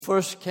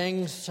First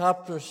Kings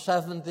chapter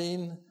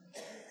 17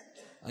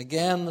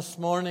 again this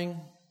morning,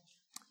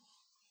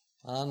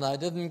 and I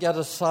didn't get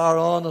as far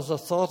on as I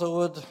thought I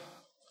would.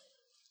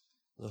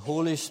 The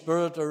Holy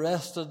Spirit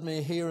arrested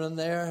me here and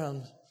there,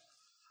 and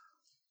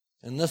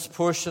in this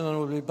portion I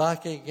will be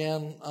back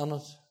again on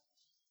it.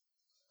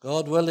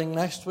 God willing,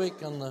 next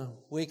week and the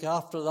week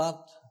after that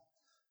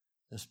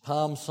is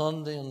Palm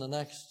Sunday, and the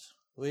next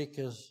week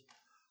is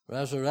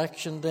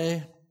Resurrection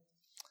Day.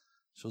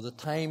 So the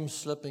time's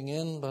slipping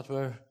in, but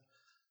we're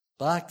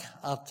back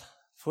at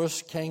 1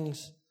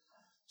 Kings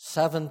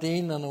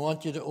 17, and I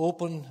want you to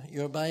open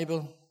your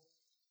Bible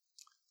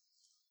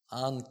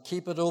and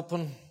keep it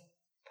open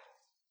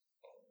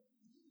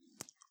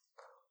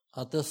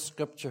at this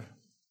scripture.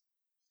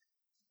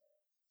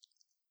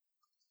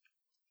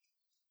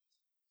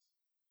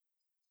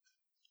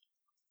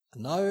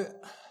 Now,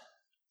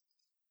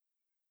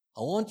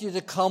 I want you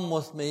to come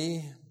with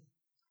me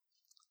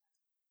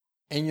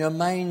in your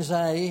mind's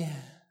eye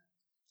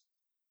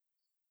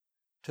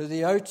to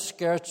the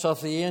outskirts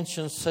of the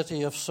ancient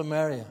city of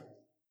Samaria.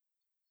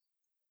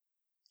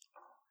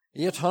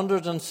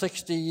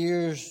 860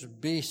 years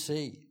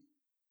BC.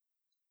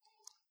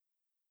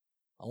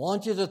 I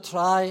want you to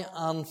try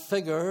and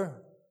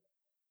figure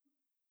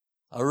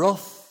a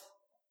rough,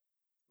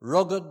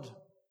 rugged,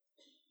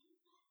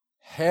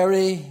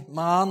 hairy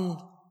man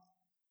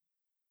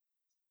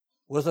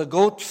with a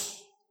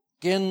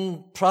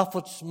goatskin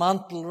prophet's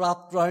mantle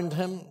wrapped round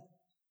him,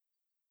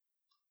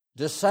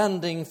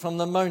 descending from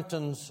the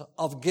mountains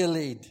of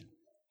Gilead.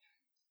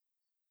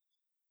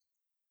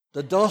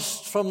 The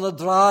dust from the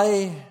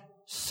dry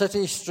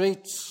city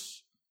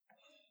streets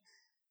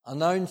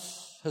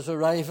announce his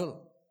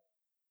arrival.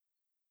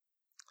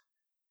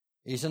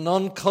 He's an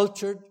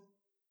uncultured,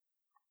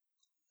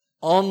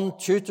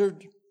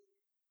 untutored,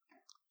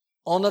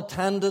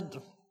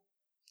 unattended,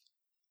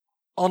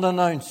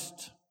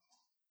 unannounced.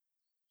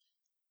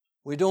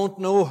 We don't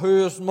know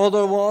who his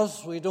mother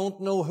was. We don't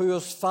know who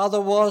his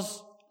father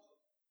was.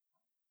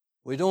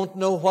 We don't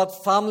know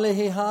what family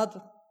he had.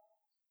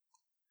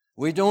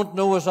 We don't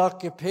know his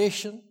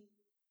occupation.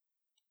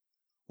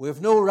 We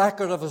have no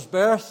record of his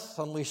birth,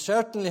 and we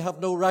certainly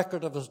have no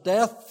record of his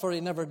death, for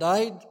he never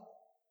died.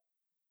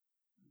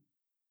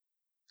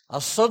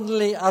 As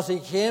suddenly as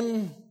he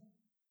came,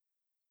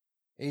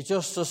 he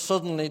just as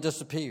suddenly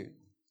disappeared.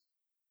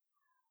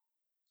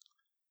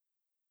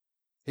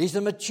 He's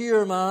a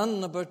mature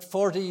man, about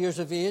 40 years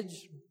of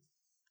age,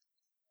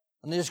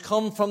 and he's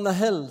come from the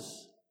hills.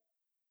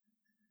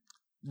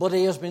 But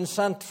he has been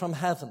sent from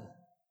heaven.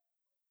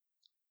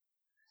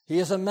 He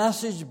has a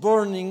message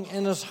burning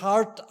in his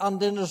heart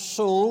and in his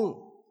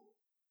soul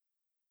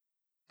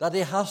that he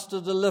has to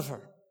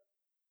deliver.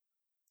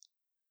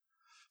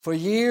 For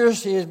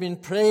years he has been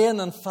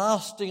praying and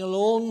fasting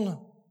alone,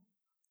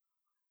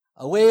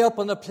 away up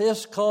in a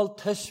place called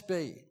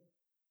Tishbe,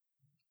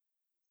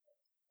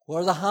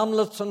 where the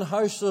hamlets and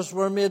houses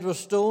were made with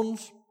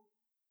stones,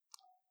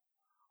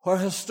 where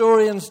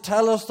historians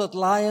tell us that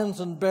lions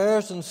and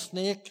bears and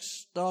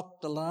snakes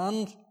stalked the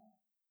land.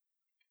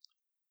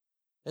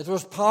 It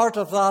was part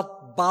of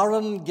that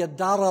barren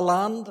Gadara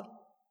land.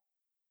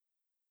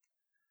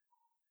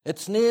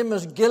 Its name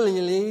is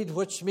Gilead,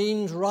 which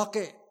means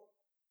rocky.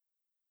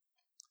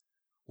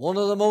 One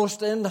of the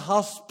most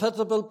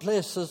inhospitable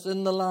places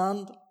in the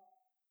land.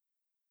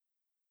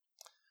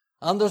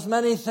 And there's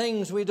many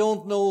things we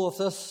don't know of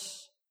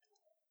this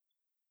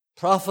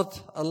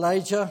prophet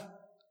Elijah,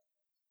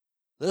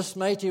 this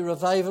mighty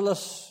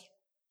revivalist.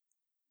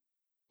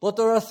 But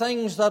there are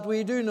things that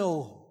we do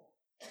know.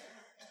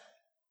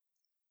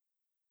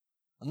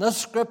 And this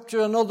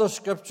scripture and other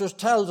scriptures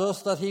tells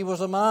us that he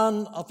was a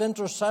man of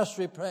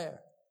intercessory prayer.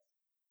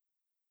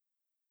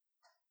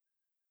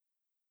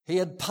 He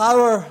had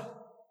power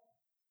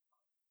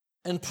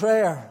in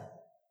prayer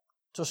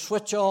to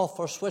switch off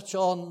or switch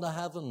on the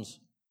heavens.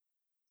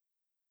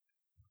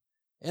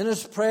 In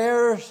his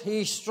prayers,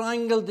 he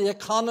strangled the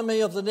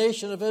economy of the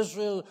nation of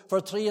Israel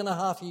for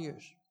 3.5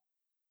 years.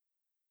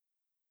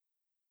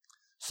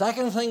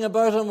 Second thing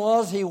about him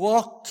was he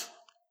walked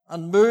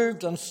and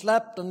moved and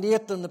slept and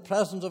ate in the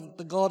presence of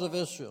the God of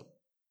Israel.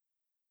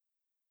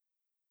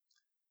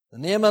 The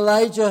name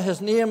Elijah, his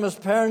name his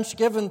parents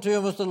given to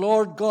him was the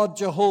Lord God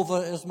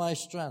Jehovah is my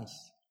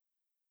strength.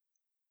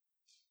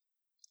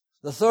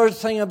 The third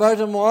thing about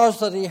him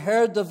was that he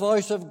heard the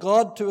voice of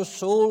God to his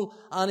soul,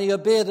 and he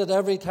obeyed it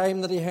every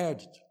time that he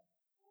heard it,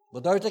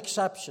 without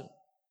exception,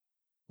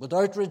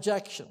 without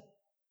rejection.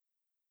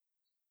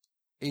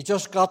 He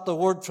just got the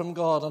word from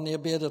God and he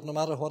obeyed it no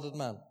matter what it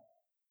meant.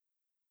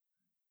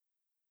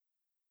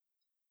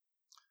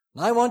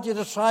 Now I want you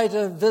to try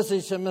to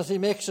envisage him as he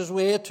makes his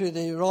way to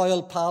the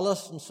royal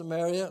palace in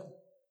Samaria.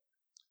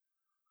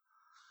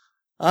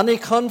 And he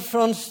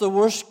confronts the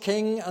worst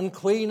king and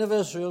queen of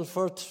Israel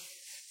for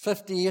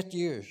 58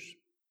 years.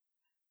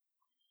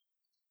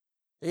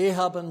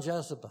 Ahab and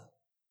Jezebel.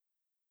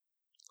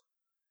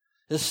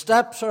 His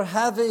steps are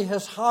heavy,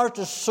 his heart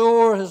is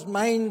sore, his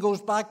mind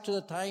goes back to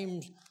the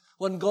times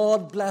when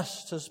God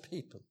blessed his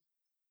people.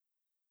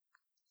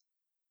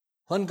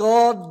 When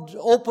God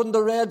opened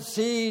the Red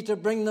Sea to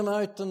bring them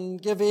out and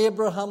give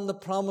Abraham the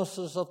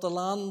promises of the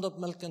land of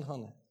milk and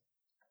honey.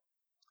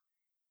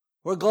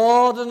 Where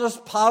God in His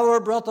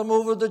power brought them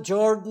over the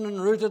Jordan and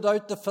rooted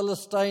out the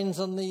Philistines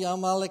and the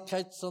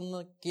Amalekites and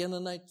the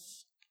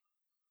Canaanites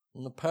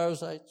and the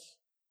Perizzites.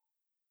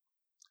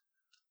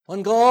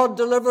 When God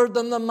delivered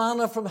them the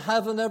manna from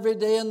heaven every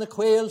day and the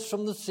quails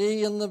from the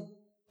sea and the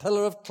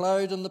pillar of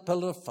cloud and the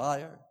pillar of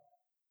fire.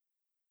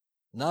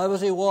 Now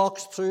as He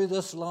walks through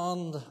this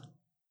land,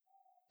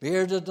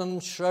 bearded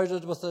and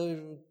shrouded with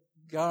the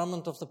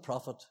garment of the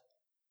prophet,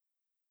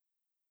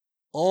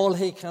 all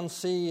he can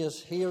see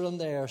is here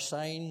and there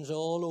signs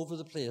all over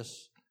the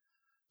place.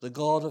 The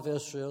God of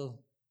Israel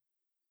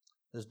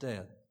is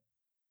dead.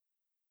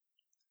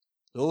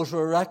 Those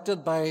were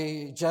erected by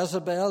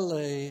Jezebel,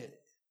 the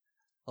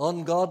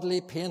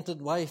ungodly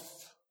painted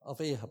wife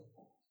of Ahab.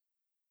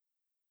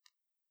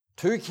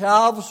 2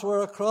 calves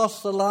were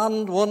across the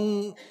land,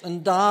 one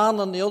in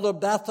Dan and the other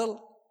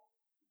Bethel,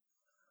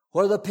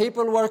 where the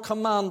people were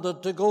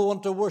commanded to go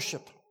and to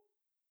worship.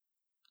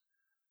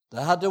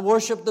 They had to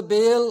worship the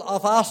Baal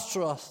of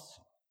Ashtaroth,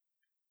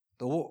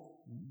 the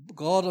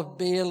god of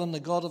Baal and the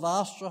god of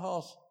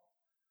Ashtaroth.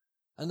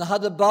 And they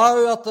had to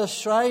bow at the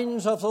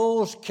shrines of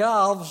those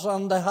calves,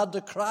 and they had to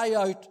cry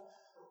out,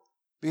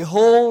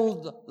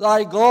 "Behold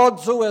thy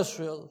gods, O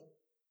Israel,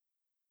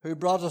 who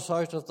brought us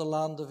out of the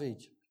land of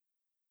Egypt."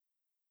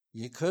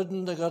 You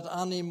couldn't have got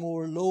any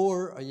more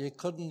lower, or you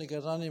couldn't have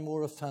got any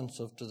more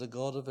offensive to the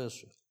God of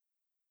Israel.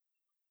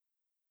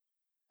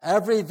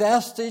 Every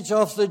vestige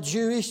of the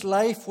Jewish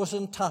life was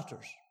in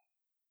tatters.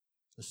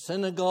 The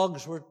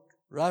synagogues were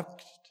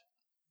wrecked.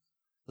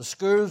 The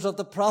schools of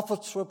the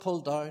prophets were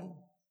pulled down.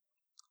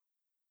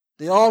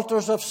 The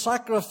altars of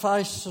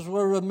sacrifices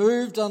were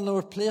removed and they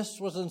were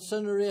placed with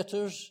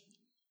incinerators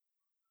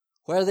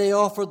where they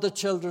offered the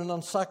children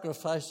on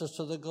sacrifices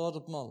to the god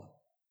of Moloch.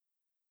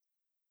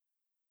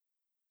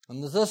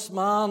 And as this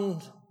man,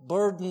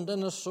 burdened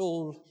in his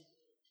soul,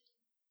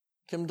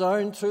 came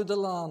down through the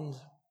land,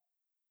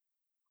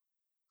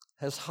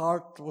 his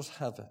heart was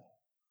heavy.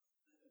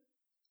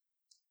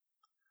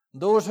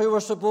 Those who were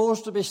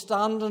supposed to be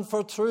standing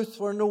for truth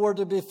were nowhere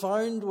to be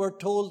found, were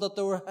told that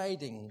they were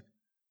hiding.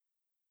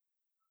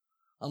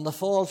 And the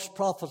false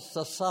prophets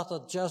that sat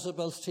at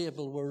Jezebel's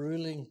table were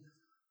ruling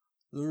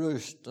the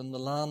roost in the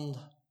land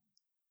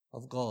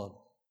of God.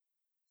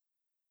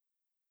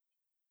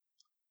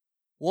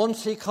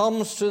 Once he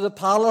comes to the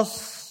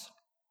palace,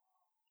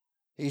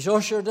 he's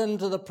ushered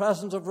into the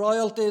presence of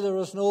royalty. There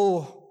is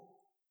no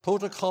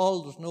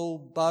protocol, there's no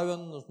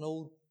bowing, there's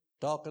no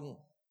talking.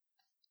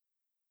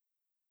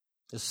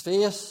 His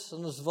face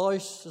and his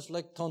voice is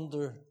like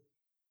thunder.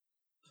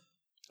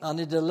 And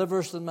he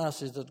delivers the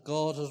message that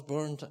God has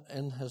burned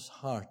in his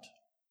heart.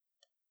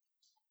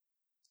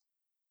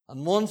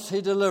 And once he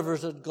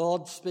delivers it,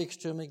 God speaks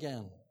to him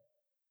again.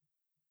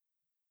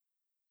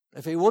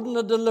 If he wouldn't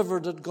have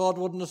delivered it, God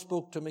wouldn't have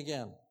spoke to him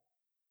again.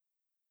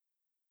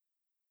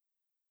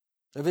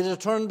 If he'd have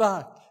turned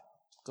back,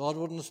 God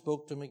wouldn't have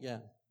spoke to him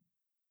again.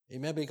 He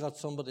maybe got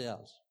somebody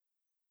else.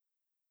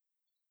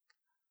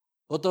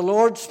 But the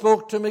Lord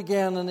spoke to him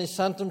again, and he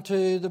sent him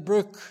to the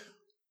brook.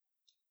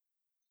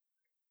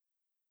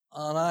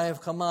 And I have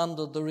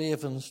commanded the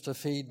ravens to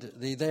feed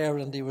thee there,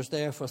 and he was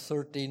there for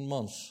 13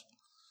 months.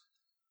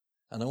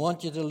 And I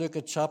want you to look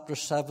at chapter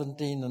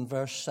 17 and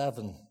verse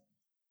 7.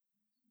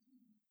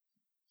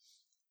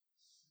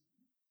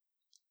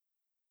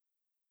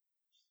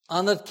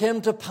 And it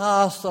came to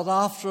pass that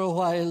after a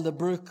while the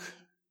brook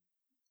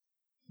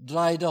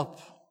dried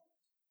up,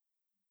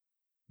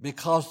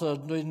 because there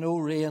had been no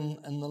rain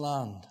in the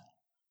land.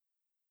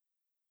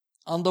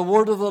 And the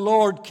word of the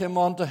Lord came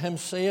unto him,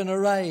 saying,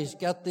 Arise,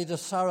 get thee to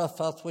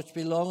Zarephath, which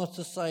belongeth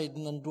to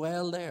Sidon, and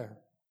dwell there.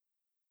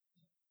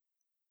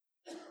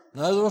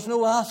 Now there was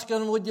no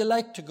asking, would you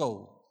like to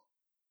go?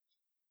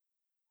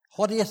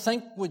 What do you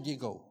think, would you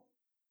go?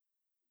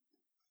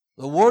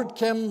 The word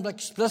came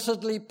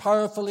explicitly,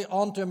 powerfully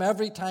onto him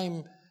every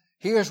time.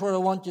 Here's where I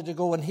want you to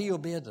go, and he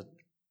obeyed it.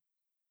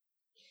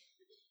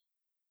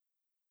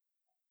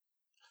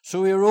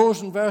 So he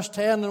arose in verse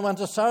 10 and went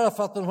to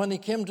Zarephath, and when he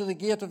came to the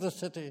gate of the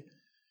city,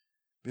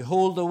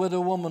 behold, the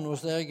widow woman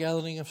was there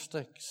gathering of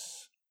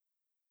sticks.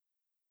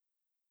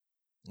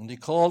 And he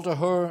called to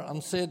her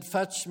and said,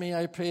 Fetch me,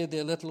 I pray thee,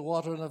 a little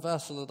water in a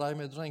vessel that I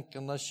may drink.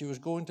 And as she was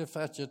going to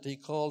fetch it, he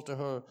called to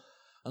her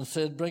and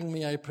said, Bring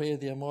me, I pray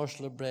thee, a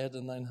morsel of bread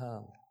in thine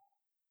hand.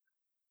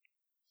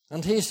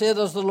 And he said,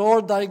 As the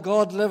Lord thy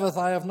God liveth,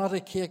 I have not a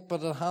cake,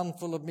 but a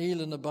handful of meal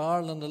in a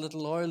barrel, and a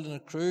little oil in a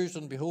cruse.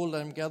 And behold,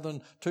 I am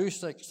gathering 2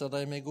 sticks, that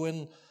I may go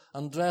in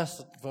and dress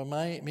it for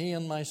me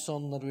and my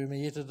son, that we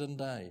may eat it and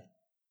die.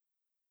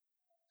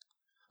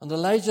 And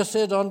Elijah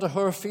said unto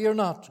her, Fear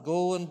not,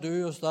 go and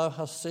do as thou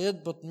hast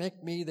said, but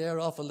make me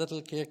thereof a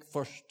little cake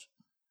first,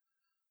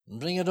 and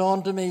bring it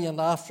unto me, and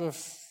after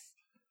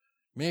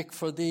make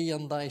for thee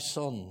and thy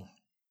son.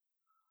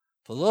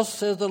 For thus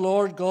says the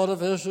Lord God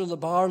of Israel, the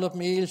barrel of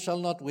meal shall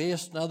not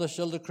waste, neither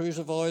shall the cruse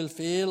of oil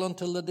fail,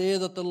 until the day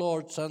that the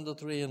Lord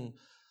sendeth rain,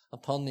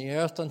 upon the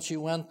earth. And she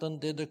went and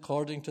did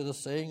according to the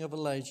saying of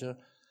Elijah.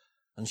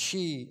 And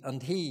she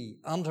and he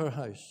and her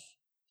house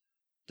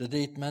did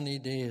eat many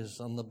days,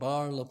 and the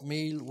barrel of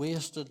meal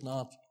wasted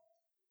not,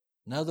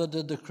 neither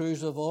did the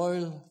cruse of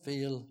oil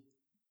fail,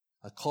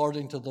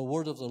 according to the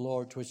word of the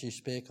Lord which he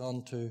spake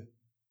unto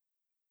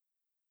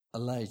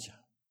Elijah.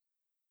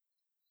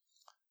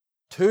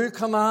 2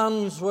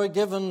 commands were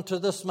given to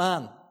this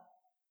man.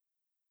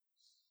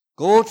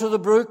 Go to the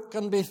brook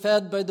and be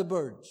fed by the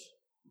birds.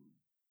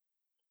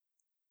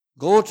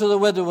 Go to the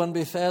widow and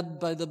be fed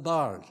by the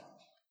barley.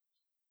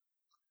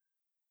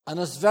 And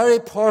it's very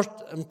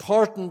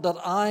important that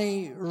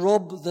I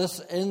rub this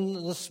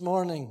in this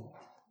morning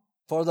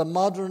for the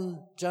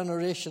modern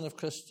generation of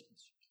Christians.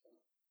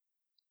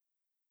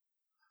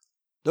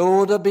 There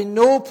would have been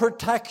no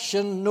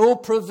protection, no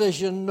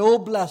provision, no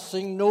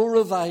blessing, no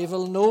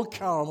revival, no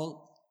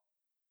Carmel,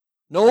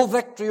 no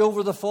victory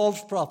over the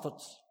false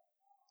prophets,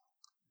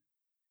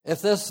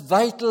 if this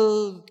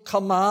vital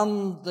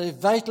command, the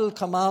vital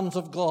commands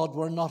of God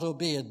were not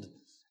obeyed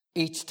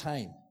each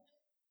time.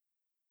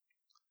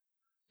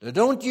 Now,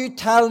 don't you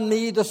tell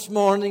me this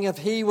morning if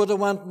he would have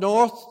went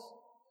north,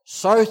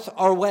 south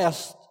or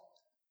west,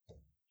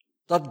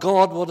 that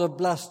God would have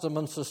blessed him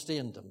and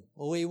sustained him.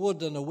 Oh, he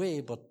would in a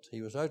way, but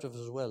he was out of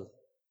his will.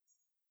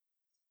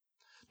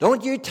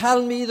 Don't you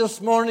tell me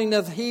this morning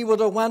if he would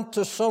have went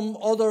to some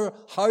other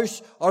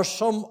house or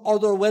some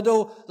other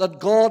widow that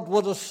God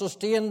would have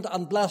sustained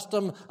and blessed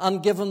him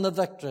and given the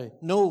victory.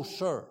 No,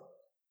 sir.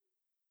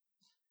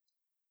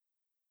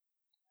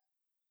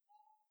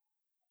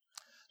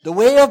 The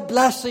way of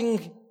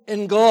blessing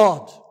in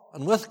God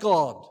and with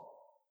God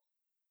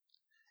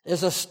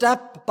is a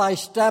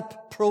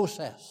step-by-step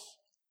process.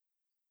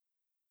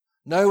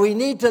 Now, we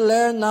need to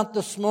learn that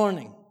this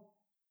morning.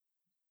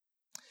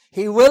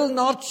 He will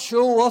not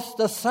show us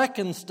the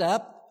second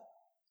step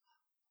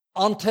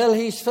until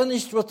he's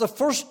finished with the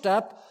first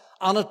step,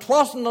 and it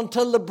wasn't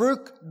until the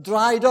brook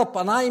dried up,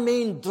 and I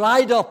mean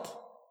dried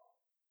up.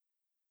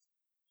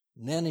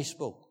 And then he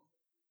spoke.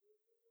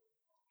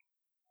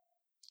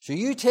 So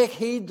you take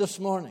heed this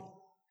morning.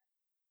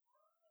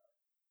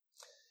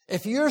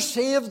 If you're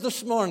saved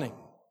this morning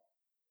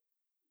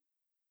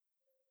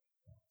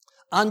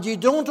and you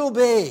don't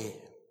obey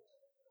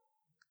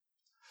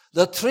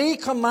the 3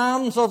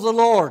 commands of the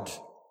Lord,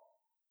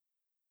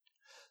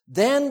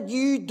 then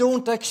you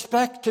don't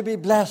expect to be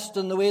blessed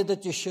in the way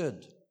that you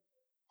should.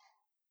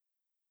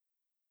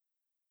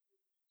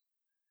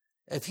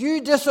 If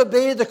you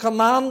disobey the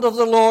command of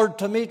the Lord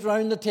to meet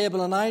round the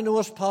table, and I know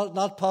it's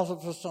not possible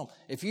for some,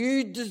 if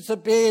you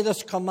disobey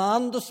this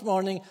command this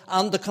morning,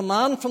 and the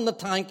command from the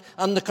tank,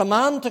 and the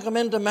command to come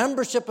into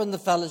membership in the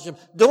fellowship,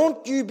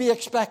 don't you be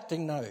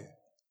expecting now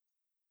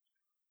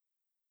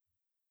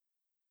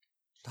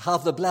to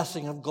have the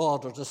blessing of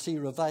God, or to see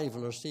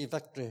revival, or see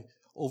victory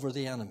over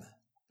the enemy.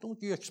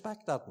 Don't you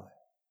expect that now?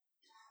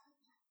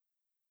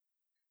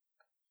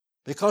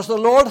 Because the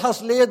Lord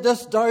has laid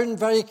this down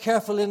very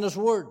carefully in His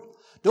Word.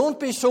 Don't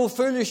be so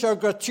foolish or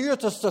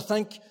gratuitous to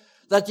think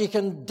that you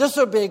can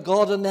disobey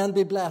God and then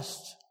be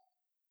blessed.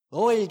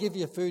 Oh, He'll give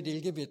you food,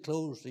 He'll give you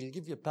clothes, He'll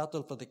give you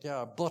petrol for the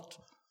car, but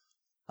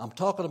I'm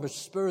talking about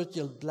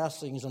spiritual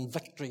blessings and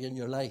victory in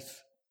your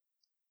life.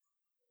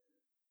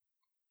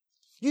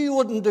 You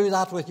wouldn't do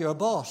that with your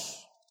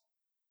boss.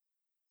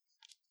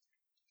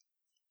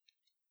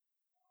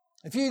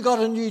 If you got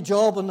a new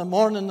job in the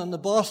morning and the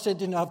boss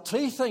said, I have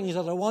 3 things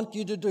that I want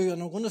you to do,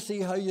 and I'm going to see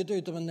how you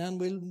do them, and then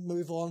we'll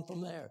move on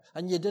from there.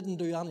 And you didn't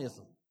do any of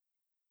them.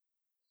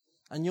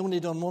 And you only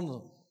done 1 of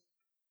them.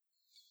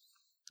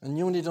 And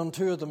you only done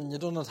 2 of them, and you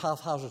done it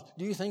haphazard.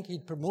 Do you think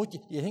He'd promote you?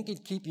 Do you think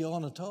He'd keep you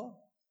on at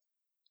all?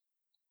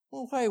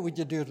 Well, why would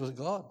you do it with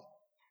God?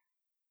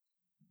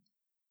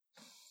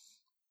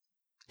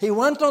 He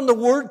went on the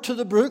word to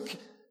the brook,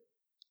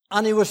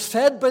 and he was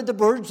fed by the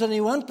birds, and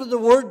he went with the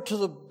word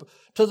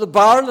to the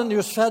barn, and he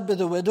was fed by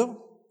the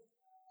widow.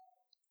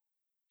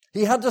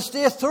 He had to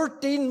stay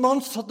 13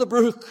 months at the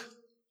brook.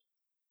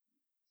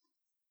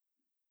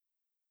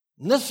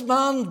 And this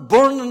man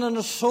burning in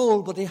his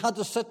soul, but he had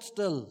to sit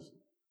still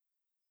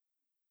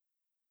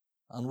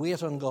and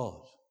wait on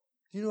God.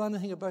 Do you know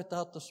anything about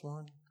that this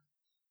morning?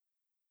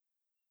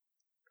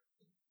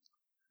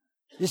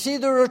 You see,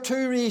 there are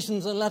 2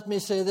 reasons, and let me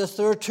say this,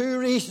 there are 2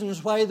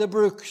 reasons why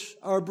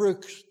our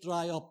brooks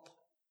dry up.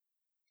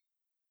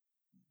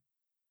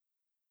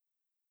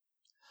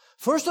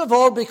 First of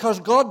all, because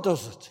God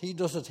does it. He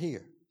does it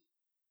here.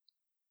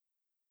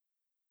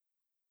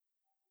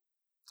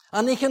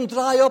 And He can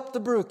dry up the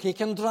brook, He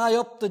can dry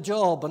up the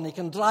job, and He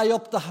can dry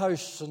up the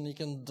house, and He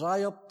can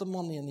dry up the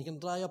money, and He can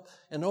dry up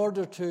in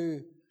order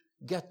to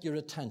get your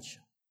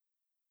attention.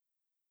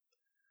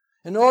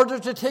 In order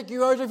to take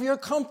you out of your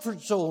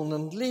comfort zone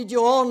and lead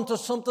you on to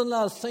something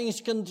else, things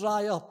can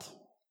dry up.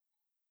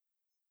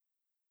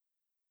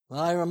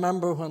 I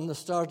remember when they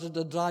started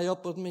to dry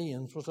up with me,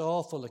 and it was an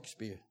awful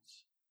experience.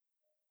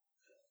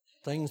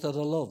 Things that I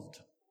loved.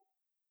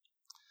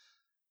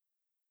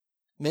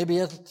 Maybe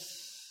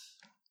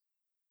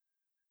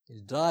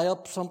You dry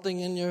up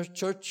something in your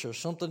church or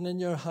something in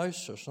your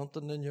house or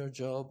something in your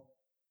job.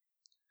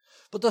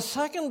 But the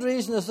second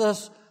reason is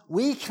this: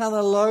 we can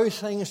allow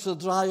things to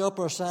dry up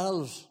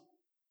ourselves.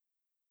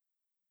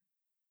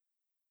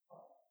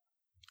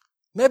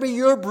 Maybe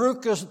your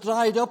brook is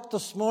dried up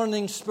this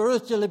morning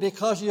spiritually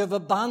because you have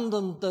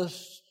abandoned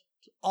this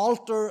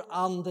altar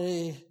and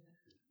the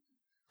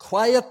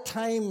quiet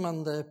time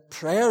and the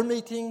prayer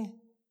meeting,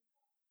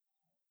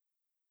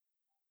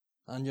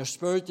 and your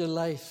spiritual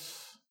life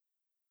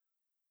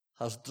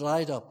has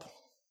dried up.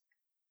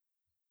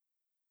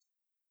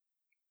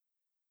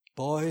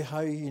 Boy,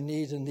 how you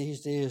need in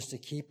these days to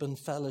keep in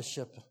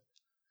fellowship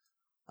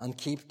and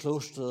keep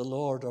close to the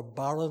Lord, or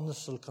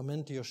barrenness will come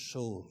into your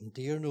soul, and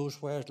dear knows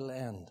where it'll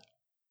end.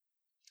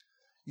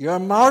 Your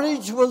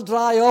marriage will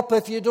dry up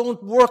if you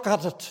don't work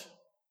at it.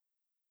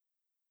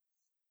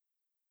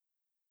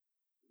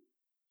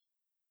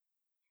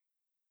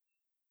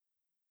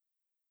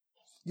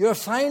 Your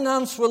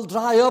finance will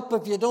dry up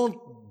if you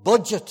don't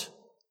budget.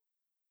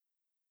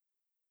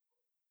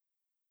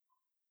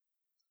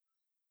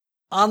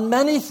 And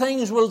many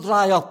things will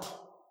dry up.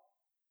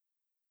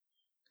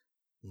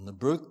 And the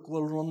brook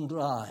will run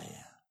dry.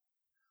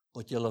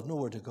 But you'll have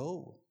nowhere to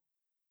go,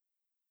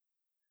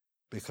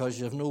 because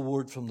you have no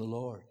word from the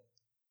Lord.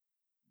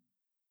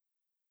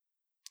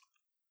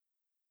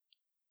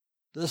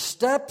 The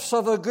steps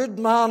of a good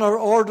man are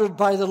ordered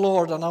by the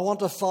Lord. And I want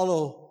to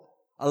follow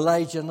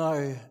Elijah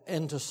now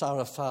into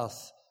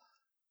Zarephath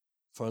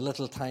for a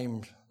little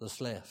time that's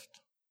left.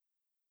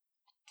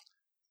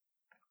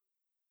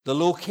 The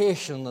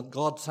location that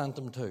God sent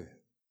him to.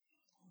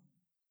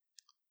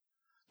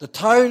 The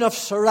town of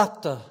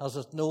Sarepta, as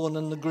it's known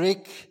in the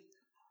Greek,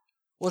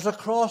 was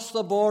across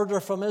the border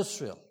from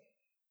Israel.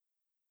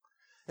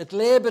 It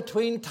lay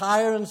between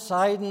Tyre and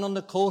Sidon on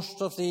the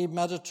coast of the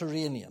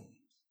Mediterranean.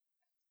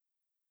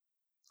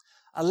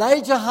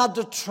 Elijah had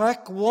to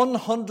trek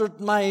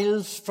 100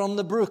 miles from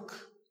the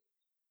brook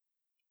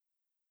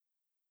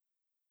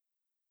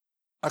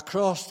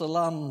across the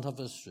land of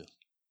Israel.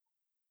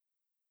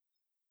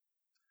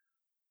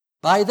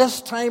 By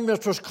this time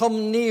it was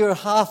come near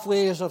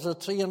halfway of the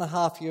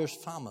 3.5 years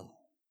famine.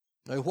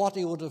 Now what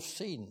he would have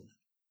seen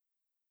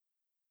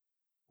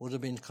would have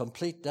been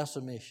complete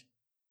decimation.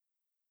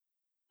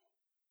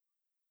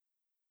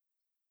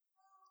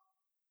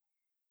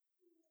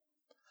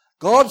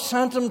 God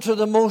sent him to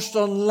the most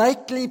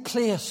unlikely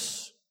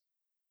place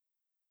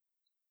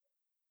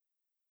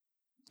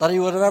that he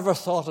would have ever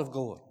thought of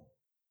going,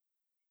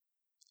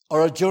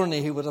 or a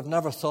journey he would have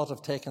never thought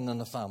of taking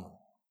in a famine.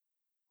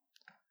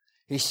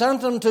 He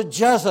sent him to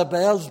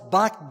Jezebel's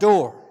back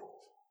door.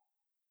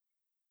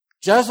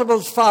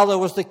 Jezebel's father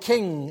was the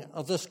king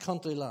of this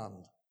country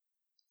land.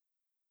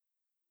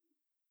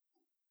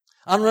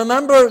 And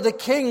remember, the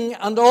king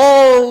and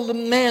all the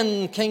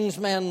men, king's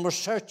men, were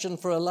searching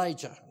for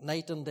Elijah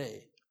night and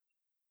day.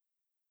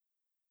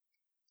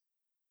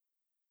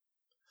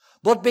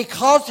 But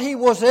because he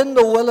was in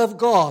the will of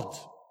God,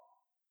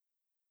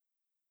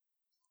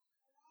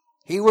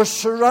 he was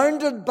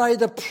surrounded by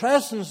the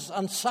presence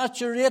and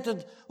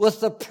saturated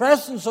with the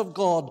presence of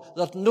God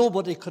that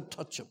nobody could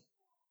touch him.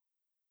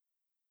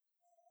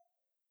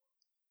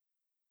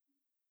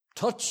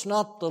 Touch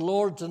not the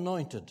Lord's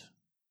anointed,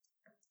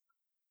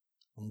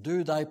 and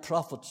do thy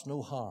prophets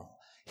no harm.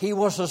 He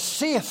was as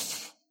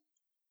safe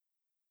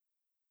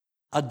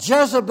at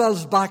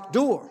Jezebel's back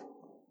door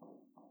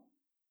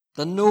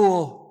than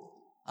Noah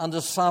and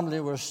his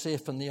family were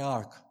safe in the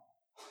ark,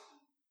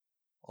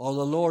 or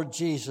the Lord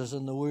Jesus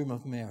in the womb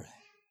of Mary.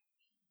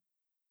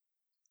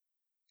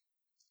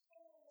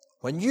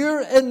 When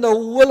you're in the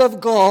will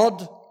of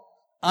God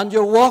and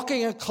you're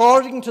walking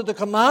according to the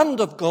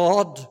command of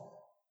God,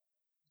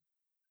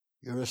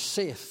 you're as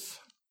safe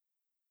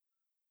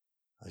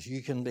as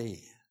you can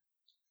be.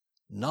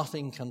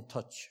 Nothing can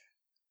touch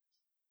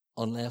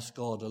you unless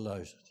God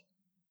allows it.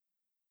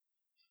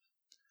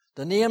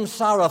 The name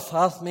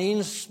Zarephath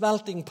means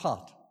smelting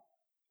pot.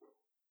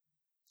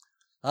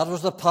 That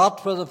was the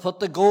pot where they put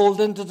the gold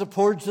into to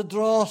purge the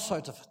dross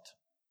out of it.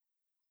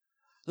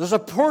 There's a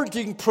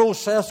purging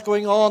process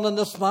going on in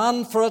this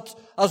man, for it,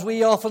 as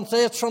we often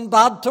say, it's from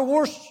bad to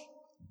worse.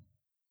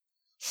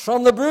 It's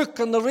from the brook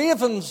and the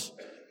ravens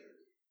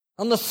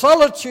and the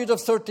solitude of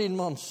 13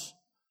 months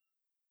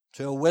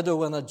to a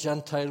widow and a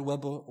Gentile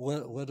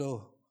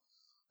widow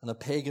and a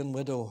pagan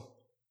widow.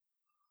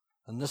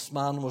 And this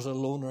man was a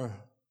loner.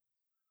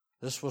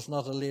 This was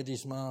not a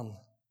ladies' man.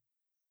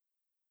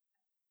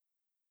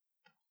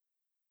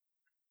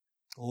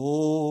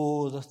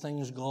 Oh, the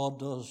things God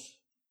does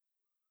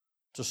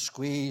to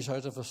squeeze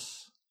out of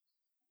us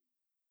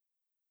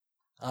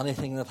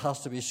anything that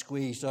has to be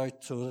squeezed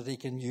out so that he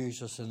can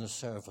use us in his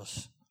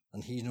service.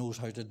 And he knows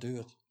how to do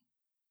it.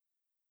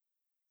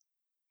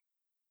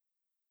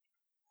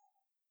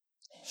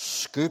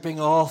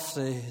 Scooping off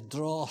the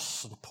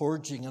dross and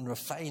purging and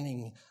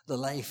refining the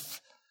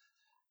life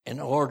in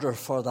order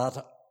for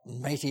that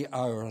mighty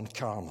hour in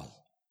Carmel.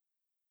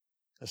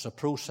 It's a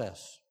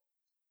process.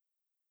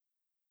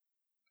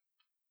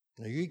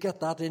 Now you get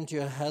that into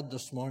your head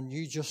this morning.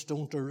 You just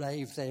don't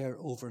arrive there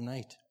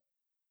overnight.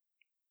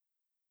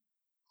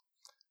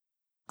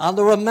 And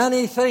there were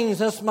many things.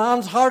 This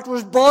man's heart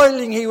was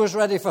boiling. He was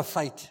ready for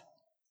fight.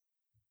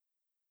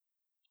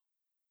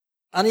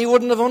 And he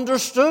wouldn't have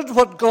understood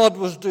what God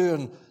was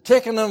doing,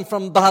 taking him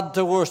from bad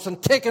to worse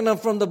and taking him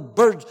from the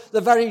birds,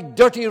 the very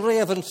dirty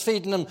ravens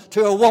feeding him,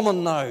 to a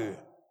woman now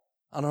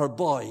and her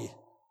boy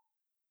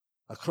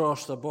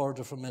across the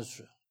border from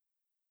Israel.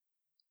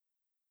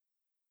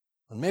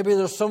 And maybe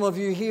there's some of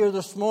you here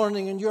this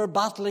morning and you're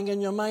battling in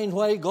your mind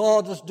why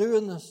God is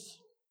doing this.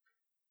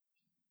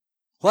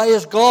 Why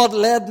has God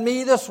led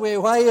me this way?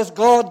 Why has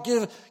God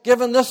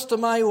given this to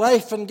my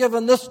wife and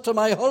given this to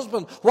my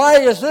husband? Why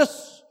is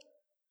this?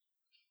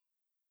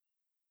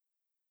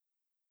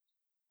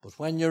 But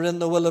when you're in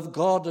the will of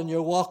God and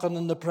you're walking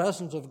in the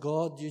presence of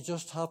God, you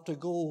just have to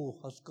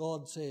go as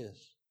God says.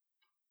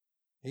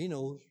 He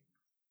knows.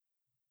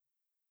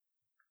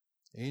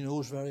 He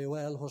knows very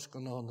well what's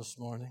going on this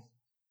morning.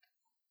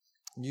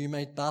 You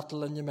might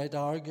battle and you might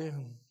argue.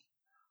 And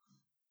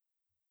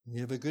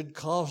you have a good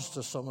cause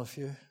to some of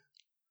you.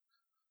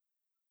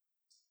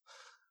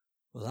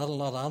 But that'll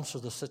not answer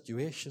the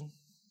situation.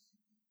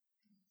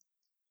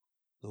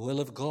 The will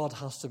of God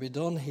has to be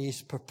done.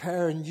 He's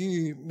preparing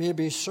you,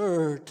 maybe,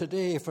 sir,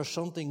 today for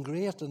something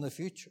great in the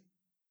future.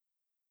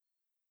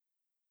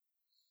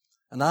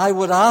 And I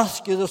would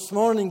ask you this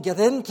morning, get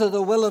into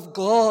the will of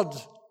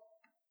God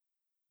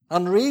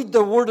and read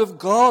the Word of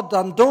God,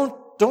 and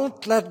don't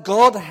let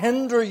God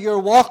hinder your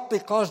walk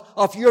because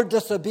of your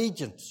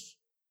disobedience.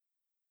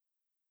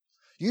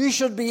 You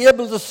should be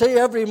able to say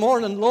every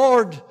morning,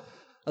 Lord,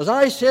 as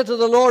I say to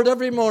the Lord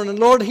every morning,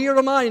 Lord, here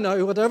am I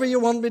now, whatever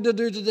you want me to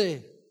do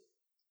today.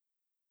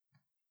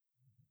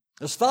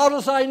 As far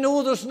as I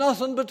know, there's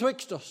nothing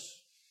betwixt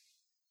us.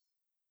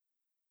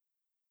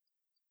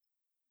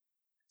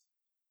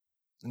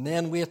 And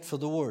then wait for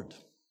the Word.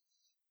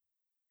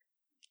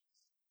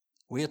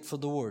 Wait for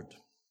the Word.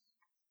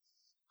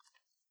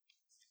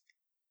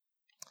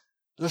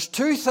 There's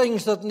two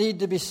things that need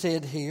to be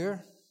said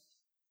here.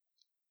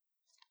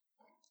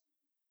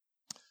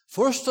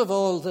 First of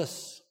all,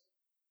 this.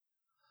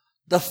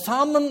 The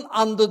famine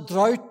and the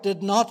drought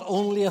did not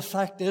only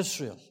affect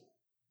Israel.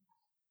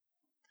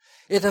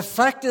 It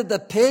affected the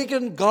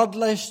pagan,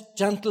 godless,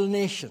 gentle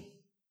nation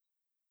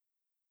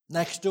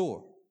next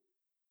door.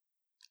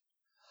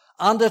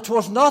 And it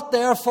was not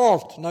their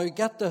fault. Now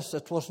get this,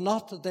 it was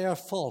not their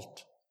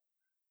fault.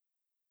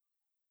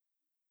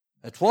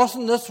 It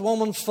wasn't this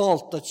woman's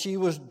fault that she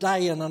was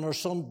dying and her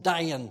son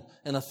dying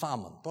in a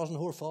famine. It wasn't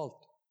her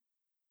fault.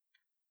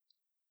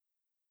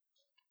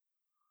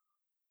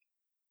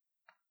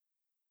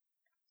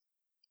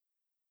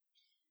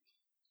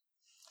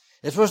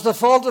 It was the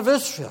fault of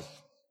Israel.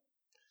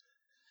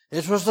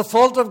 It was the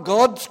fault of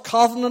God's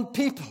covenant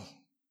people.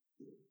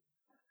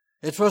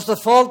 It was the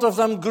fault of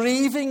them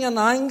grieving and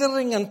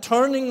angering and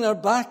turning their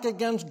back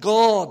against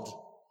God.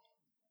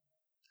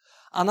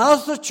 And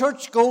as the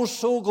church goes,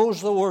 so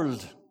goes the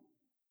world.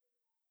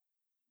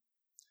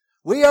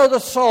 We are the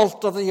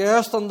salt of the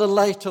earth and the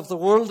light of the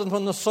world, and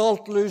when the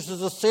salt loses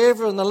the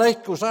savour and the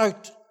light goes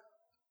out,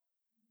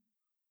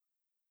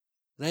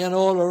 then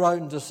all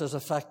around us is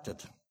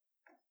affected.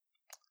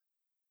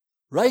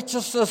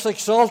 Righteousness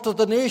exalteth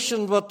the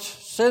nation, but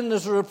sin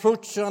is a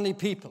reproach to any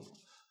people.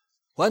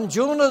 When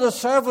Jonah, the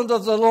servant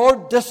of the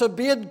Lord,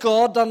 disobeyed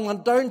God and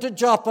went down to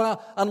Joppa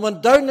and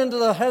went down into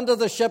the end of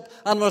the ship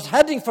and was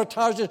heading for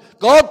Tarshish,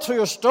 God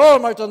threw a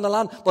storm out on the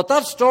land. But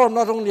that storm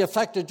not only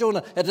affected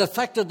Jonah, it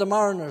affected the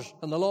mariners,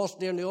 and they lost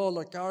nearly all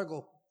their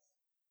cargo.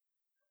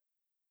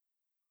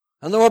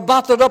 And they were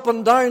battered up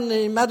and down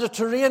the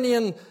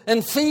Mediterranean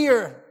in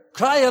fear,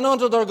 crying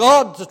unto their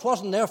gods. It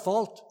wasn't their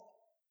fault.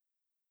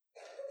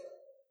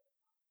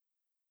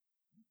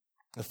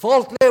 The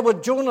fault lay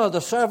with Jonah,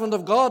 the servant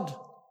of God.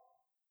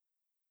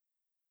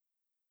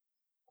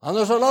 And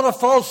there's a lot of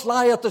false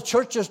lie at the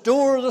church's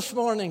door this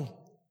morning.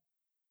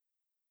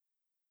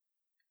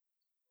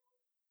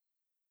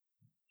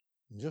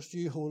 Just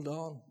you hold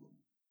on.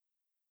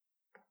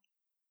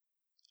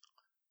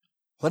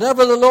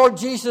 Whenever the Lord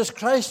Jesus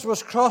Christ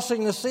was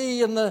crossing the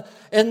sea in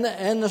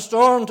the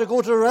storm to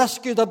go to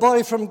rescue the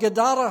boy from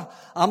Gadara,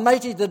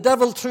 the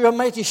devil threw a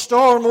mighty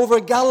storm over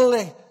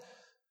Galilee.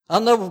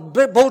 And the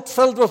boat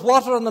filled with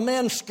water, and the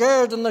men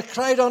scared, and they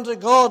cried unto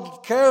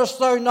God, Carest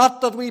thou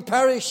not that we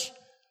perish?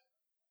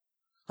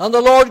 And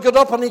the Lord got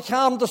up and he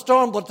calmed the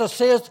storm, but it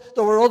says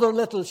there were other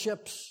little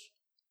ships.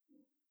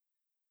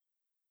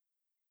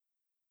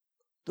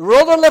 There were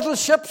other little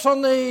ships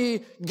on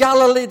the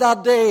Galilee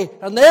that day,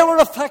 and they were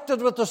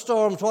affected with the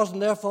storm. It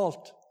wasn't their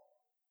fault.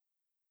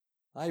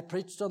 I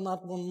preached on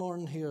that one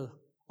morning here.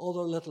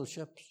 Other little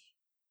ships.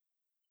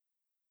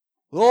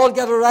 We all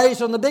get a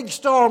rise on the big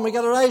storm. We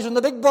get a rise on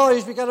the big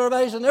boys. We get a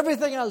rise on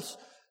everything else.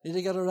 We need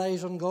to get a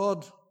rise on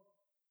God.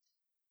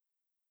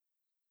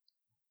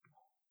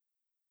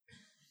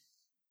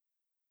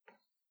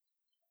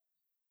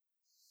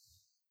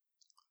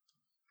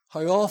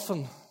 How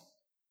often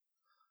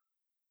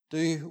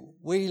do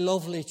we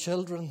lovely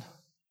children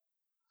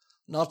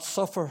not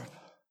suffer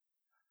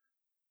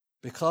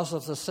because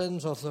of the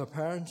sins of their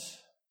parents?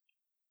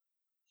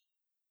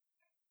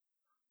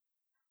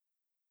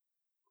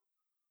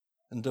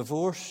 In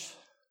divorce,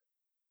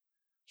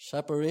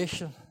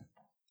 separation,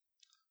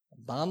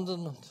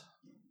 abandonment,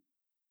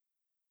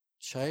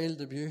 child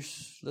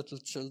abuse, little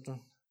children.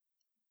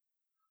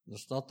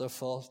 It's not their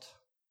fault.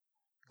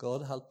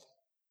 God help them.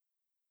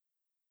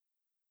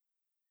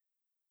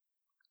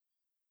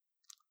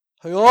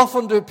 How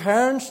often do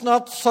parents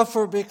not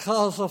suffer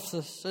because of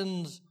the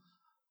sins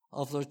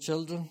of their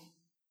children?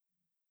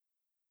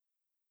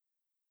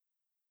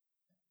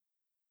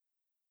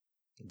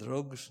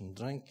 Drugs and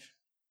drink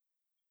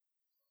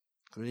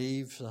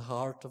grieves the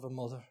heart of a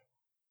mother.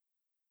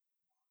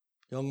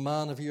 Young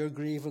man, if you're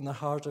grieving the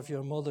heart of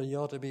your mother, you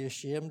ought to be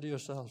ashamed of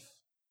yourself.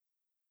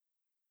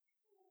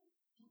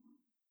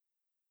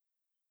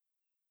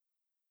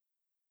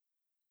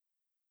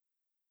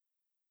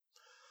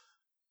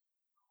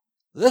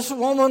 This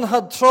woman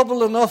had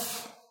trouble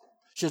enough.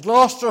 She'd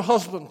lost her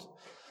husband.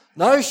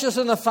 Now she's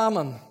in a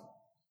famine.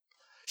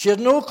 She had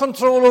no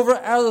control over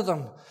either of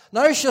them.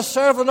 Now she's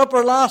serving up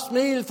her last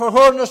meal for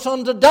her and her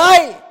son to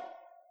die.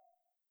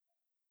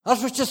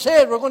 That's what she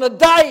said. We're going to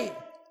die.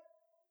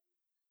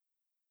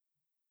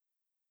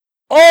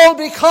 All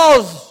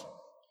because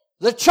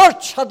the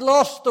church had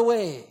lost the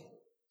way.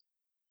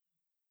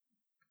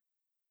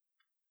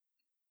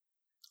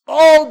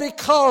 All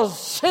because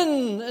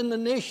sin in the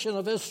nation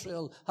of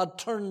Israel had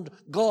turned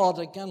God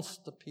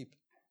against the people.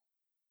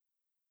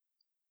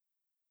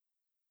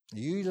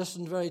 You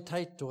listen very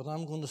tight to what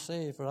I'm going to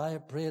say, for I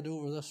have prayed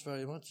over this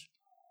very much.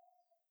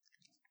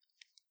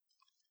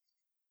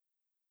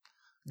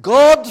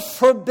 God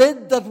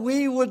forbid that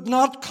we would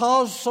not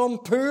cause some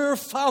poor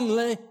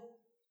family,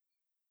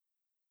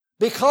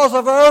 because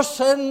of our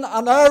sin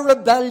and our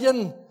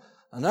rebellion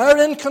and our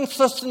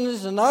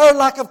inconsistencies and our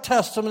lack of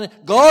testimony,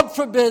 God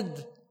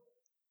forbid,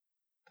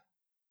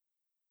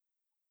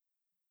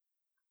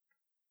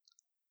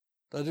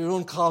 that you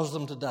don't cause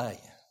them to die.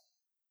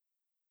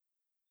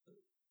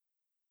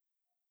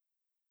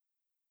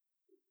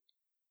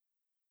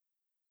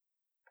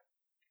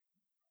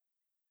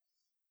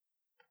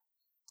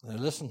 Now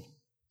listen.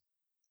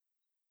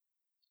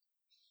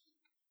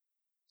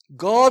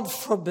 God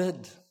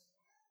forbid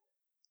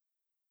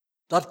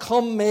that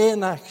come May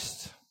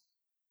next,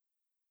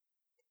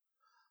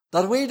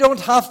 that we don't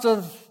have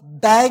to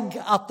beg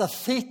at the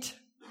feet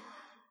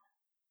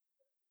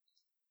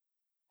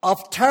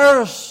of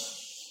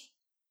terrorists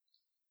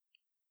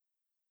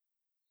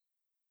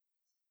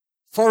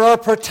for our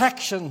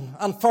protection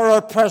and for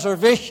our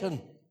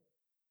preservation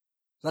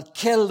that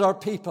killed our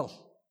people.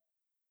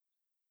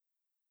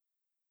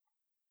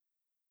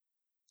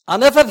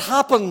 And if it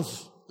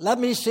happens, let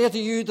me say to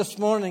you this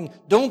morning,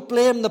 don't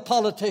blame the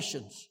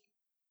politicians.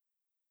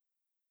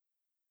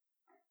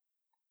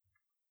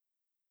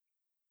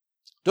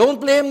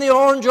 Don't blame the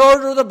Orange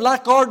Order, the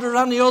Black Order, or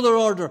any other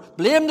order.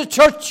 Blame the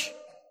church.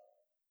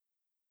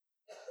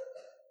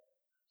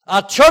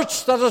 A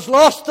church that has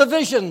lost the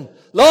vision,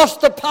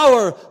 lost the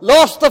power,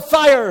 lost the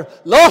fire,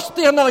 lost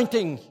the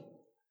anointing.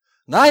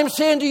 And I'm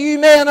saying to you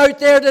men out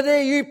there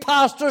today, you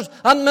pastors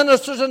and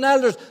ministers and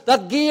elders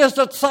that gazed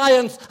at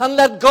science and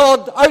let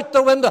God out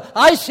the window,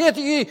 I say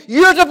to you,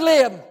 you're to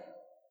blame.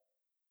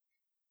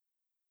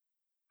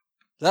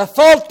 The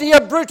faulty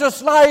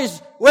Brutus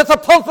lies with the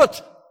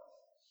pulpit.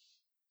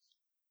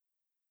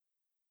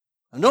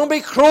 And don't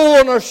be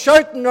crowing or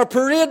shouting or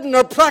parading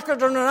or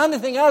placarding or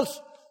anything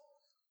else.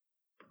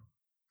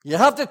 You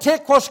have to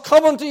take what's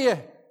coming to you.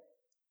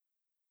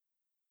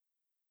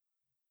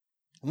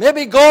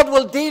 Maybe God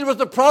will deal with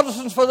the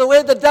Protestants for the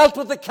way they dealt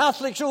with the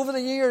Catholics over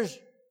the years.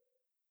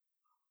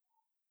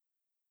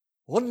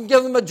 Wouldn't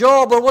give them a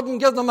job or wouldn't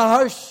give them a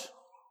house.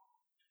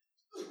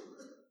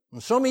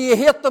 And some of you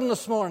hate them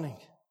this morning.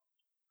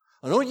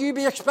 And don't you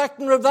be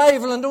expecting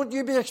revival and don't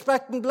you be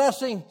expecting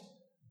blessing.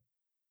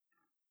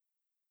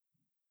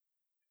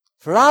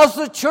 For as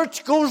the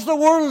church goes the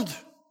world.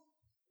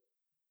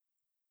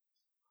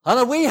 And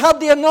if we had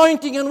the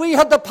anointing and we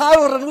had the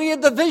power and we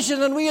had the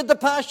vision and we had the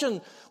passion,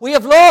 we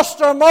have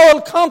lost our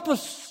moral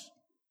compass.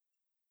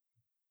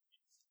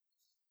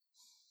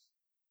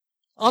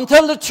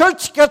 Until the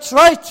church gets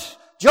right,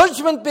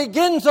 judgment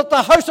begins at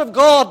the house of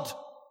God.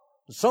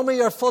 Some of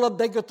you are full of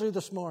bigotry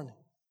this morning.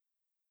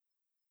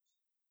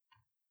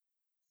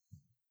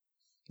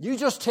 You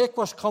just take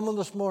what's coming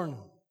this morning.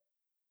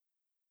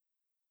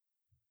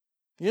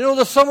 You know,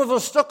 there's some of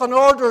us stuck on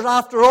order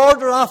after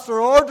order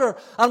after order,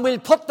 and we'll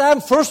put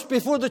them first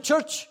before the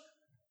church.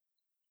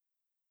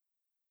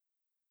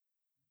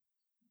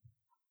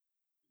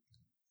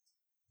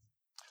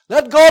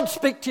 Let God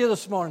speak to you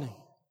this morning.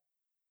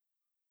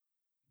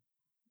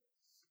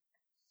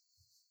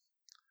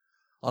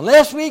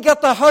 Unless we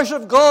get the house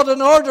of God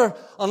in order,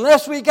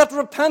 unless we get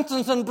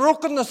repentance and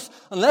brokenness,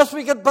 unless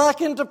we get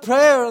back into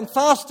prayer and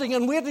fasting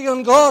and waiting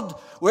on God,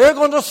 we're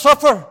going to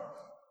suffer.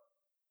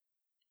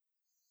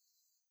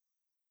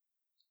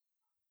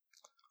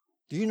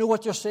 Do you know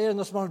what you're saying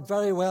this morning?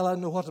 Very well, I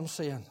know what I'm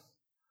saying.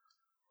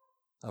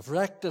 I've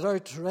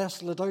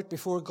wrestled it out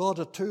before God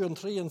at 2 and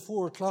 3 and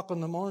 4 o'clock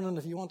in the morning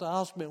if you want to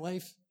ask my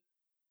wife.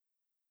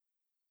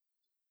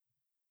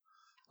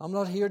 I'm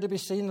not here to be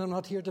seen, I'm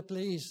not here to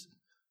please.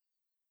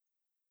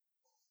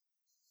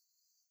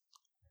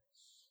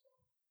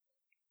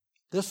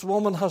 This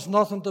woman has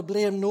nothing to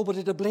blame,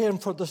 nobody to blame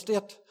for the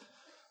state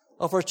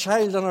of her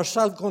child and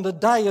herself going to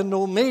die and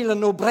no meal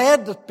and no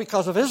bread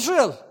because of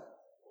Israel.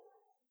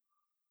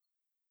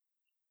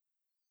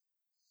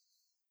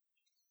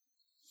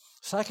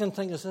 Second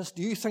thing is this: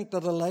 do you think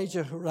that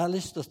Elijah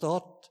relished the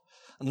thought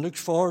and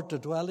looks forward to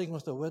dwelling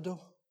with the widow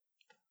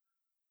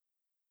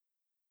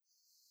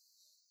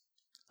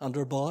and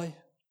her boy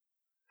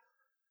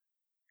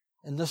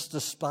in this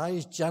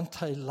despised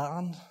Gentile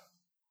land?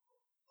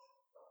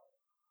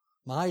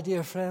 My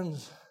dear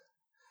friends,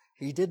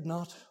 he did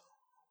not,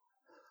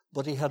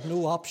 but he had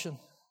no option.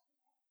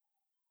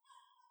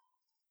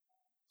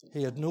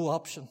 He had no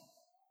option.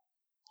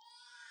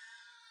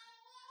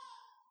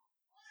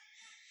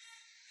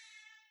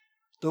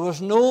 There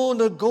was no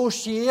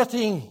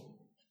negotiating.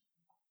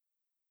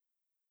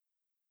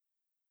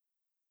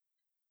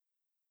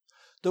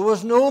 There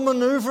was no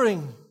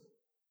maneuvering.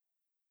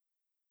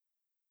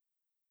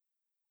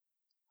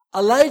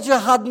 Elijah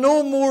had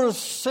no more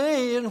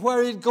say in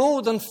where he'd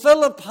go than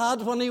Philip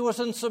had when he was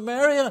in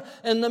Samaria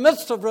in the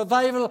midst of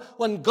revival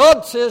when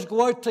God says,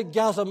 go out to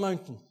Gaza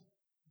Mountain.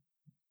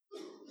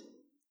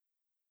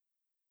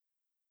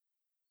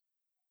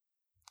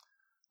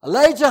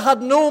 Elijah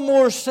had no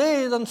more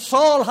say than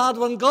Saul had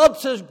when God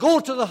says, go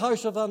to the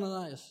house of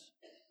Ananias.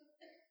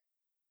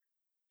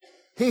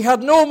 He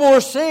had no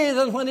more say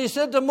than when he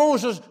said to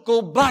Moses,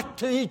 go back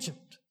to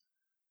Egypt.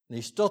 And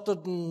he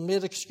stuttered and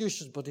made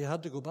excuses, but he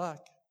had to go back.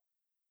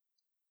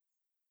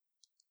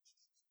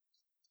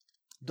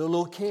 The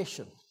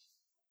location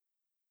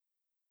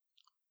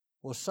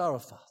was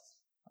Zarephath,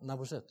 and that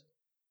was it.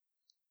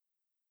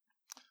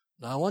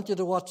 Now I want you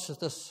to watch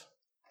this.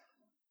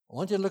 I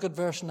want you to look at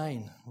verse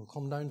 9. We'll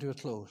come down to a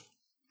close.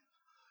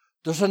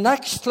 There's an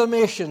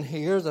exclamation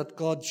here that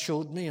God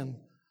showed me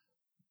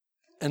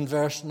in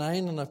verse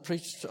 9, and I've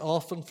preached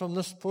often from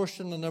this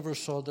portion. I never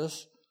saw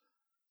this.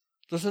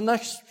 There's an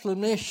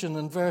exclamation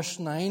in verse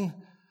 9.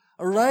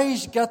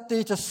 Arise, get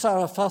thee to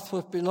Zarephath,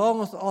 which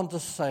belongeth unto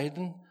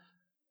Sidon,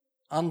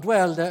 and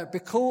dwell there.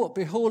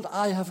 Behold,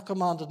 I have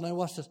commanded. Now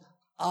watch this.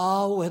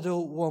 A widow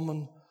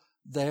woman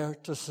there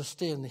to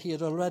sustain. He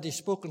had already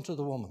spoken to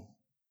the woman.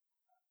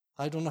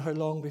 I don't know how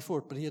long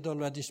before, but he had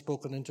already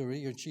spoken into her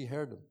ear and she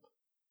heard him.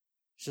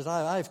 He said,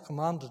 I've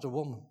commanded a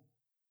woman.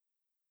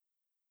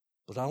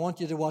 But I want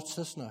you to watch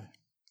this now.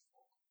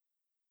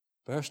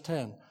 Verse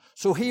 10.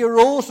 So he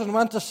arose and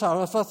went to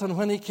Zarephath, and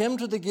when he came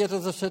to the gate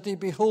of the city,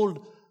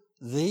 behold,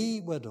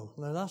 the widow.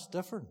 Now that's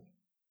different.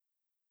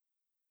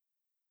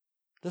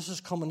 This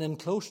is coming in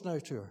close now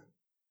to her.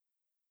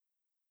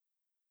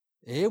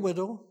 A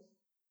widow,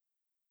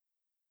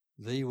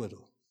 the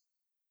widow.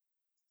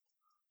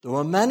 There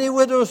were many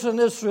widows in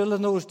Israel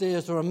in those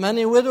days. There were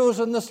many widows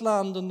in this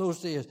land in those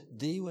days.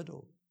 The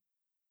widow.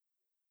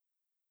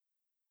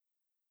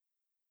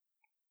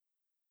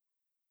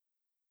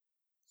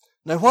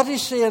 Now what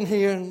he's saying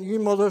here, and you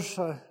mothers,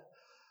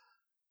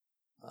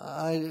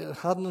 I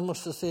hadn't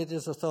much to say to you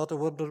as I thought I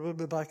would, but we'll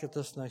be back at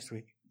this next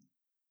week.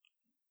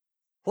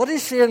 What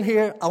he's saying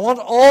here, I want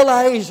all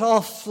eyes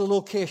off the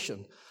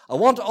location. I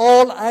want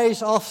all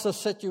eyes off the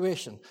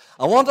situation.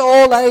 I want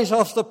all eyes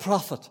off the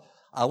prophet.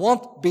 I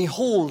want,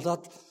 behold,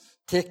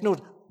 take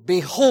note,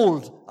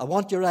 behold, I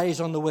want your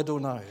eyes on the widow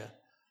now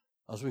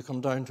as we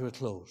come down to a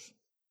close.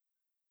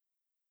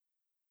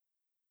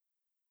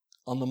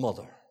 On the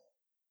mother.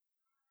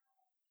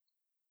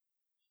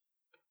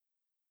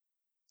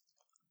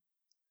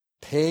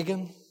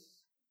 Pagan,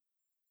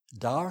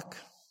 dark,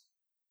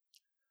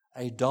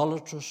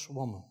 idolatrous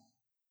woman.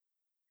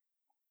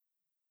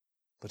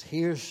 But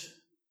here's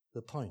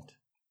the point.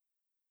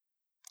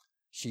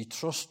 She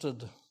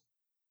trusted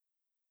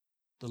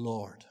the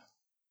Lord.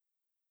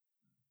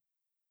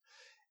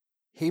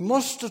 He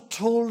must have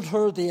told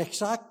her the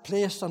exact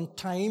place and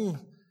time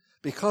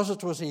because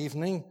it was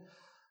evening,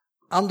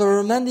 and there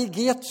are many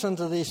gates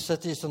into these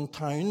cities and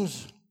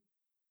towns.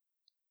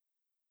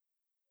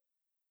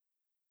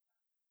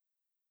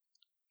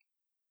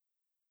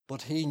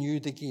 But he knew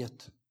the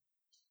gate,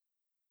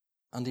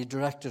 and he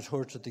directed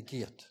her to the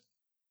gate.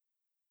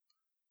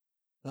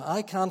 Now,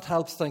 I can't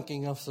help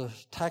thinking of the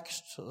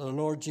text of the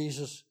Lord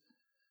Jesus,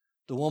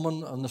 the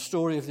woman, and the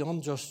story of the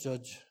unjust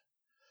judge,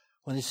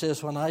 when he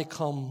says, when I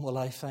come, will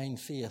I find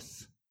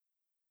faith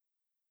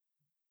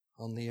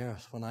on the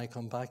earth when I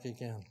come back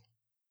again?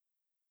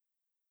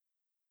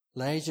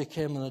 Elijah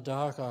came in a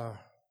dark hour.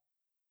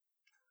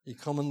 He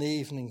came in the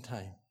evening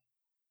time.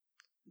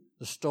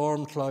 The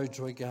storm clouds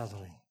were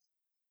gathering.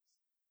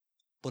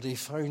 But he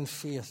found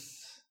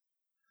faith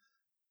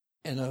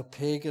in a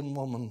pagan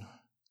woman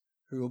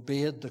who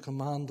obeyed the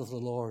command of the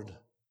Lord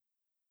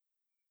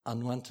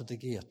and went to the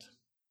gate.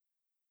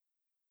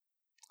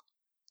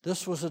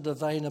 This was a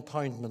divine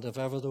appointment. If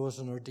ever there was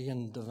an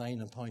ordained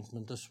divine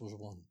appointment, this was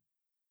one.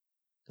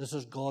 This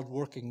is God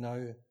working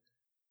now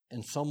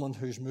in someone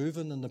who's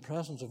moving in the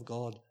presence of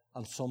God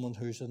and someone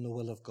who's in the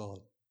will of God.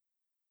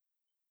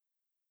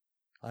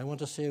 I want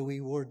to say a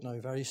wee word now,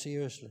 very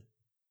seriously,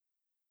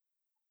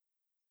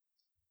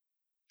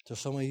 to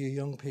some of you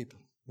young people,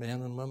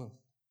 men and women,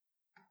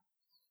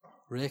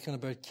 raking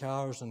about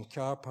cars and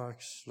car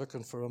parks,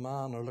 looking for a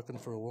man or looking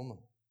for a woman.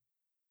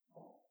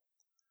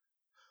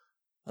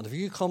 And if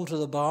you come to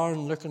the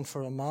barn looking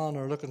for a man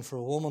or looking for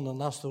a woman,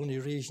 and that's the only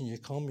reason you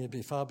come, you'd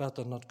be far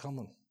better not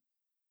coming.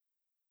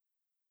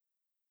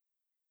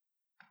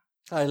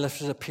 I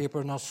lifted a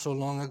paper not so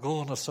long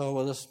ago and I saw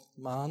where this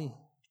man,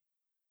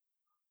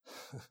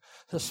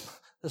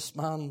 this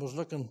man was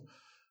looking,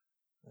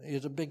 he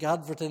had a big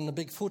advert in, a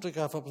big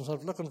photograph up and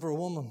said, looking for a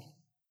woman.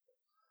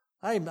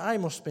 I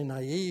must be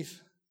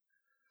naive.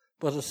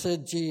 But it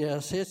said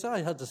GSH.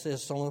 I had to say to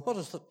someone, what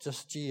does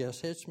just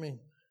GSH mean?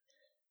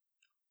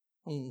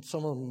 And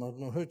some of them, I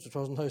don't know who it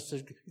was, and how it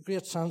said,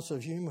 great sense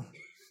of humour.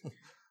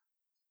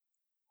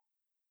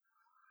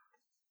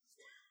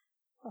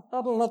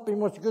 That'll not be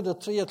much good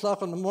at 3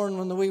 o'clock in the morning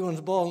when the wee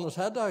one's bawling his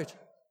head out.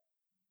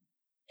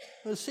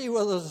 We'll see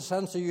whether there's a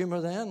sense of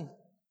humour then.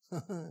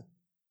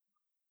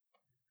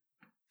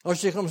 Or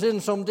she comes in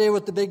someday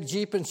with the big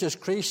Jeep and she's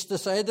creased the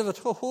side of it.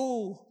 Ho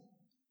ho!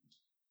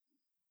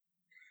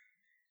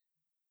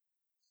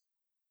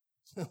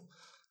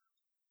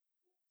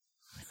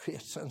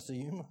 Great sense of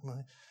humour.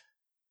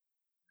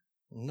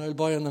 An old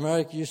boy in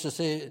America used to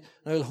say,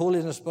 an old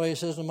holiness boy, he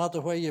says, no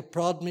matter where you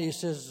prod me, he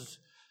says,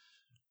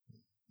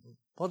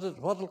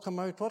 what'll come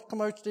out? What come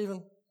out,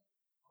 Stephen?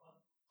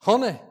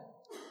 Honey.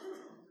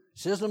 He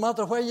says, no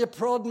matter where you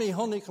prod me,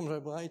 honey comes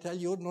out. Well, I tell you,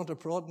 you wouldn't want to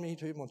prod me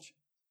too much.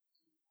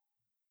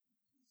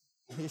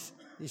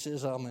 He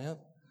says, amen.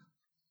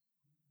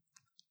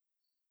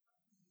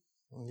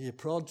 When you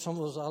prod some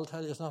of us, I'll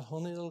tell you, it's not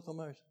honey that'll come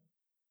out.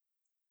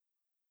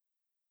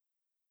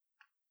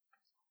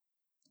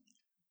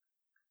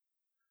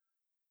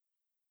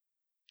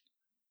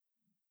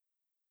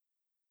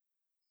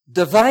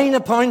 Divine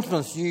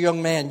appointments, you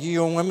young men, you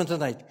young women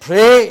tonight.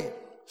 Pray,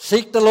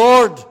 seek the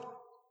Lord.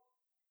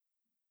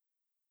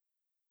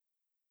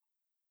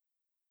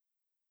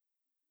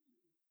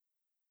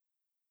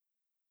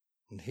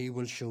 And He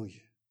will show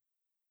you.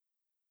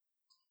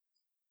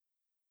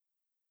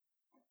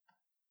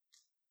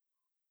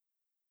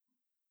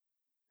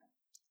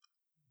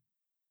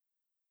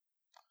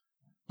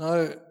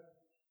 Now,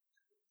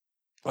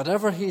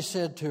 whatever he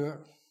said to her,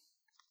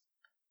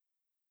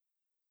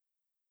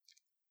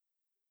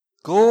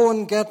 go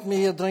and get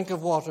me a drink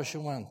of water, she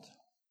went.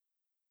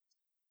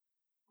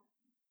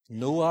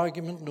 No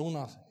argument, no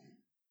nothing.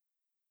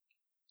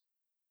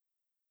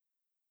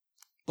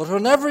 But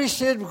whenever he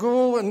said,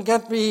 go and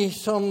get me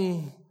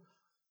something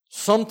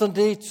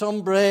to eat,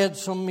 some bread,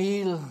 some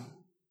meal,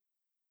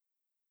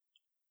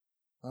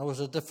 that was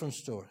a different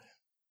story.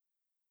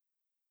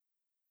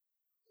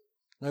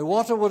 Now,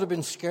 water would have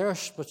been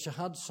scarce, but she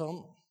had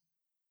some.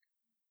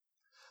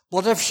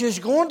 But if she's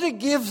going to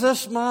give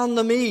this man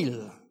the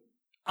meal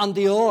and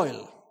the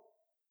oil,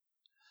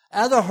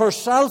 either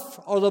herself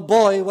or the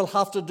boy will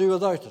have to do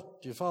without it.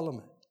 Do you follow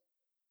me?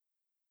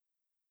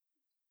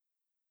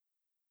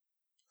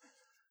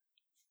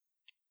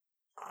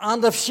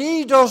 And if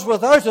she does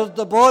without it,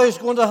 the boy is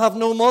going to have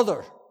no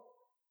mother.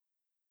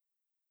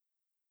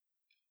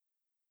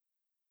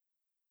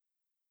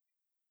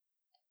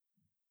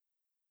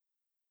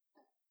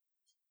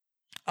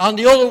 And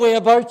the other way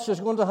about, she's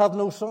going to have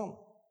no son.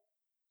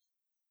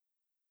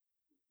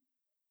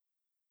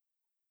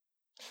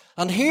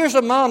 And here's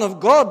a man of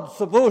God,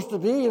 supposed to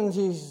be, and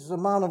he's a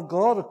man of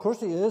God, of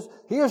course he is.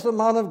 Here's the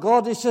man of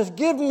God, he says,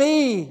 give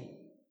me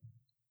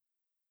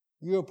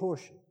your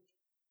portion.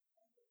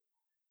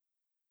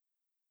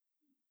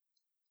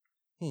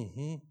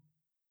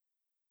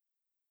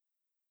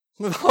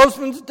 My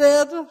husband's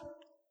dead.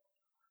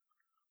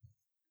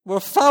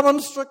 We're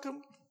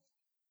famine-stricken.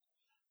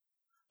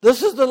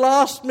 This is the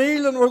last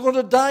meal and we're going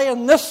to die,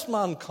 and this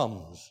man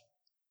comes.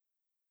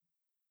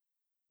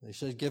 He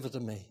says, give it to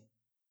me.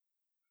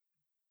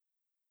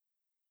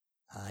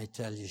 I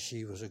tell you,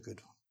 she was a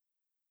good one.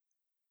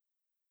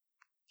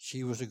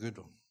 She was a good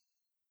one.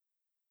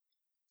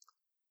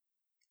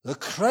 The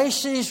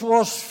crisis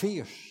was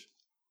fierce.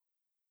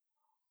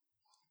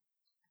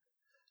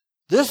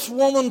 This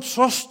woman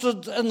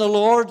trusted in the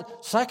Lord.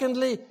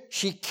 Secondly,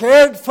 she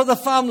cared for the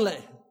family.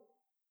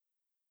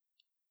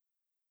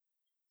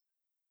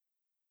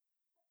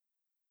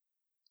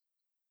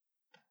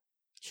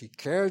 She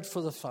cared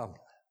for the family.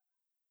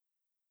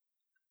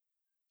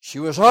 She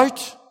was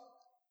out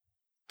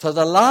to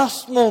the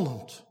last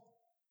moment.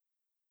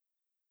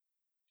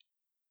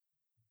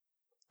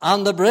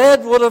 And the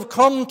bread would have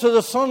come to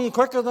the son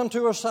quicker than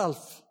to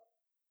herself.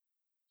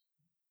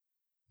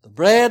 The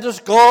bread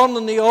is gone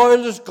and the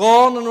oil is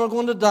gone and we're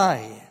going to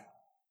die.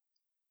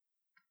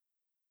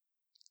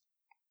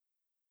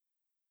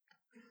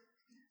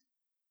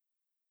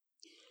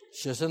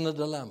 She's in a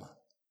dilemma.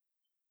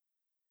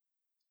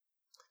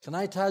 Can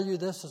I tell you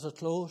this as a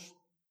close?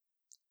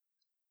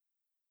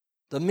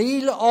 The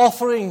meal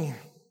offering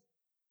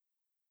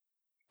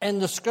in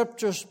the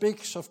Scripture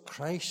speaks of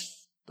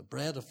Christ, the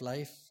bread of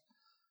life,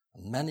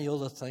 and many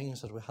other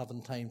things that we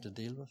haven't time to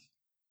deal with.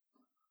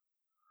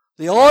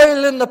 The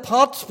oil in the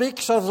pot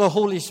speaks of the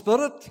Holy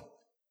Spirit,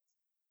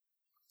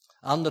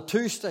 and the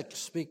two sticks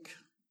speak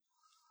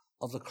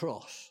of the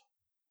cross.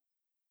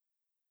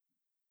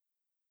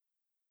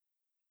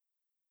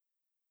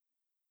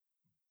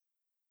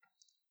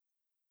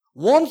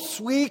 Once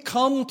we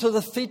come to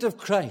the feet of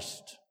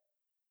Christ,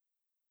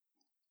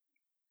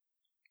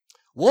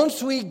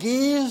 once we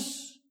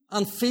gaze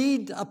and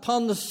feed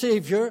upon the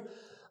Savior,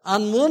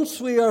 and once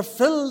we are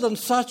filled and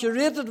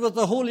saturated with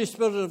the Holy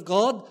Spirit of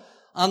God,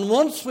 and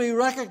once we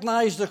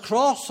recognize the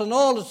cross and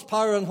all its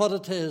power and what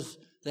it is,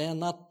 then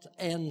that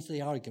ends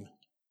the argument.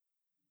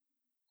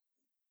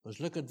 Let's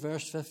look at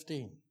verse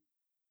 15.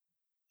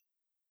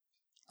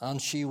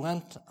 And she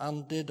went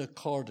and did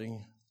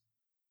according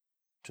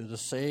to the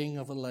saying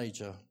of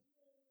Elijah,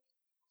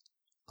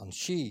 and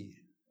she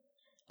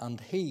and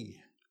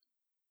he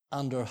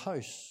and her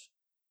house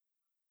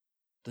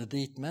did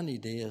eat many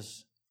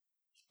days,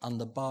 and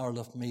the barrel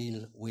of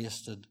meal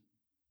wasted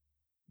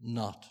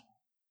not.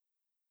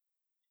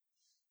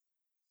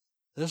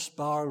 This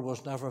barrel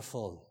was never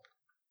full,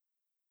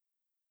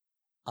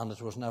 and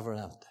it was never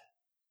empty.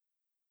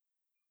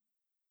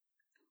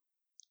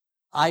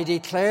 I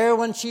declare,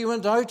 when she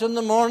went out in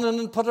the morning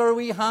and put her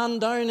wee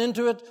hand down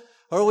into it,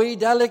 her wee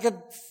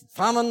delicate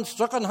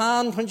famine-stricken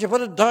hand, when she put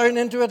it down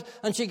into it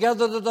and she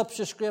gathered it up,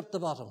 she scraped the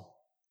bottom.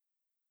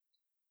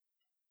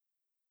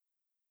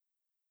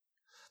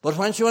 But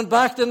when she went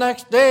back the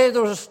next day,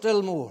 there was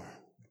still more.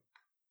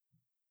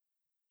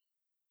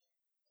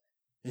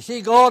 You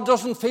see, God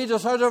doesn't feed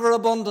us out of our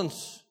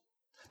abundance.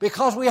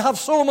 Because we have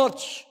so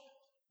much,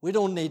 we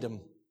don't need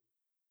Him.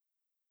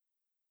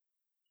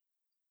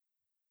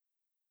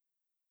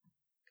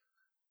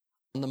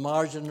 And the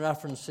margin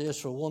reference says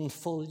for 1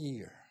 full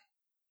year,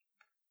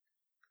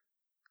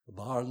 the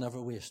barrel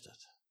never wasted,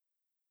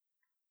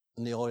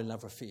 and the oil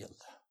never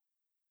failed.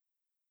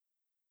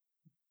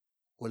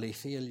 Will He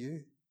fail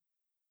you?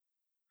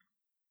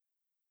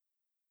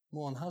 Come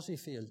on, has He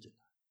failed you?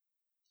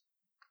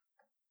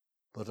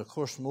 But of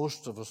course,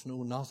 most of us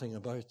know nothing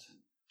about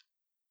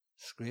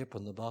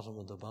scraping the bottom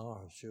of the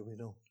barrel. Sure we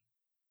don't.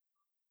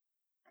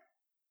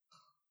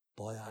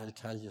 Boy, I'll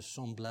tell you,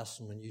 some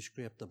blessing when you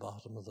scrape the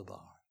bottom of the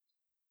barrel.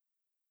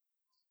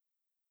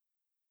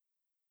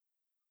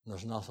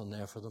 There's nothing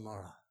there for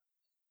tomorrow.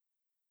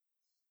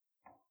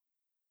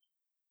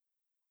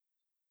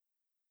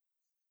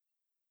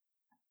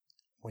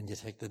 When you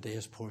take the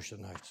day's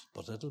portion out,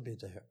 but it'll be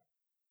there.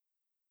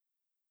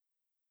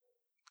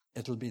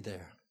 It'll be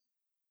there.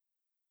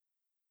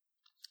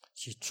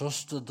 She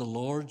trusted the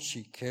Lord.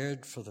 She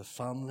cared for the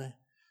family.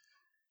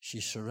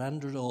 She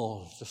surrendered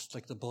all, just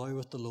like the boy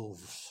with the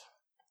loaves.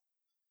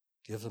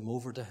 Give them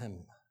over to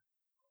Him.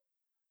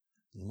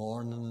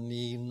 Morning and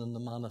evening the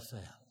manna fell.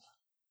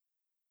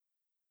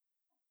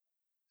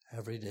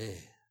 Every day,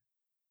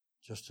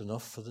 just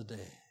enough for the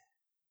day.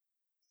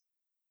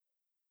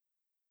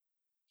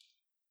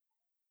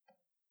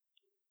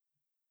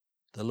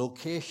 The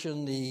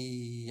location,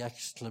 the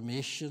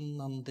exclamation,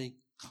 and the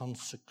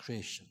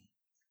consecration.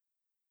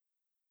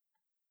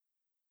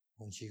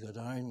 When she got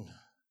down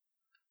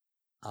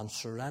and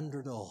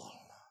surrendered all,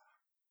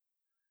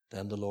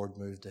 then the Lord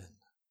moved in.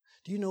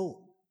 Do you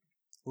know,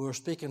 we were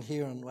speaking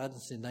here on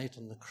Wednesday night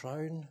on the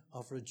crown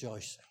of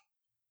rejoicing.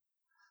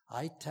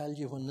 I tell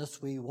you, when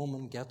this wee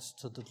woman gets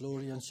to the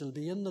glory, and she'll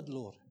be in the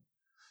glory.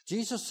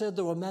 Jesus said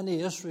there were many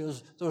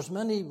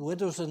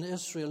widows in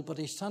Israel, but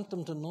He sent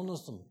them to none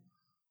of them.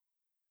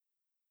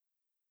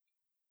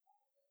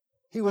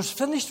 He was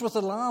finished with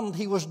the land.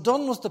 He was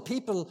done with the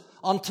people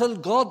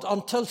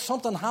until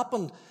something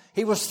happened.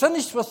 He was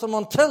finished with them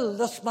until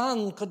this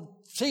man could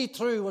see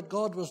through what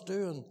God was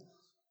doing.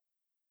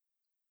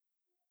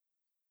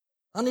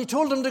 And He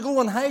told him to go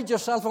and hide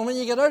yourself. And when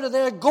you get out of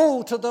there,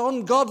 go to the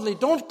ungodly.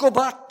 Don't go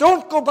back.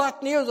 Don't go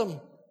back near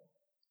them.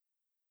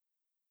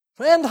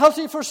 Friend, has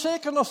He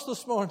forsaken us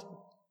this morning?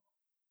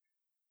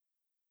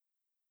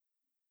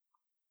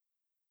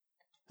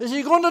 Is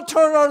He going to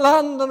turn our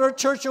land and our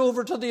church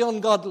over to the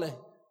ungodly?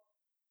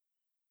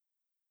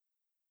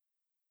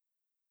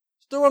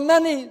 There were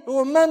many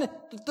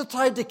that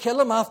tried to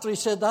kill Him after He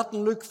said that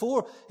in Luke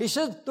 4. He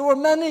said there were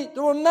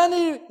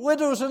many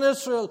widows in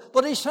Israel,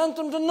 but He sent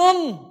them to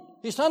none.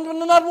 He sent them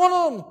to not one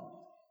of them.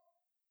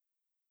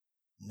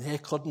 They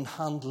couldn't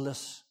handle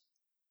this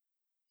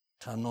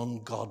to an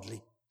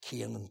ungodly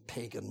Canaan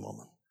pagan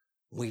woman.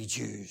 We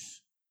Jews.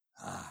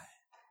 Aye.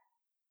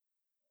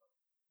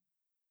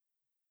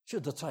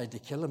 Should have tried to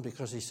kill Him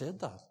because He said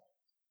that.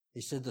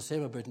 He said the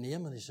same about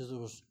Naaman. He said there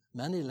was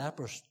many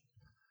lepers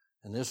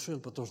in Israel,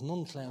 but there was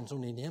none cleansed,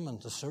 only Naaman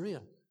the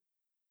Syrian.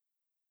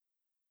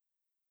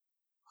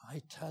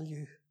 I tell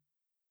you,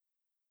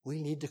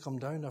 we need to come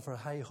down off our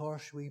high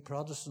horse. We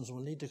Protestants will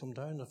need to come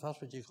down, if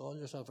that's what you call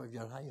yourself, off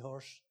your high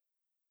horse.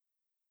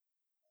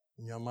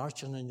 And you're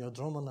marching and you're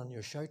drumming and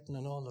you're shouting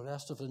and all the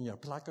rest of it, and you're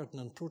placarding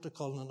and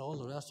protocoling and all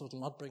the rest of it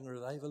will not bring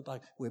revival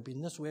back. We've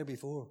been this way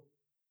before.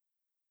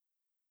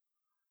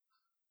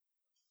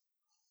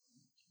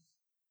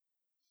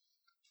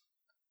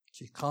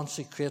 She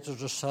consecrated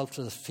herself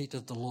to the feet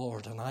of the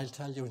Lord. And I'll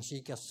tell you, when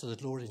she gets to the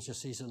glory and she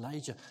sees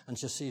Elijah and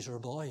she sees her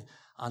boy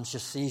and she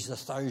sees the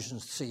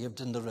thousands saved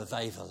in the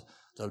revival,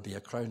 there'll be a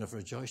crown of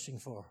rejoicing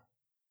for her.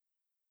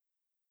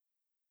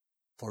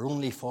 For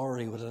only for her,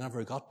 he would have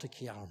never got to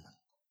Kiarman.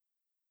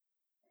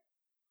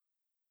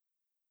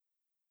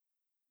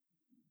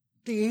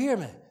 Do you hear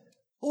me?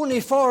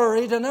 Only for her,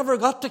 he'd have never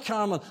got to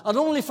Carmel. And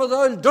only for the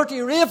old dirty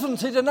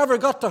ravens, he'd have never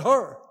got to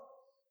her.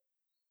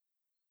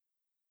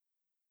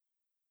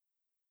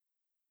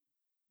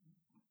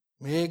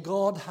 May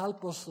God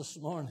help us this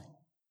morning.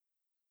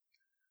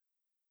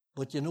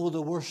 But you know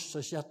the worst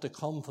is yet to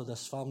come for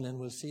this family, and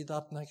we'll see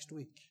that next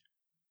week.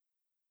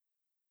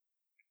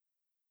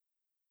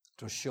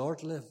 It was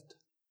short-lived.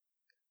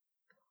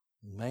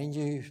 Mind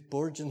you,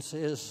 Spurgeon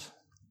says,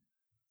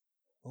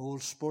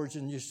 old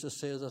Spurgeon used to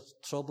say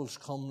that troubles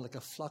come like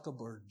a flock of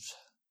birds.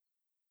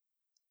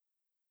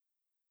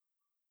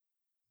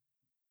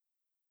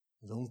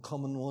 They don't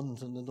come in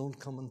ones and they don't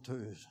come in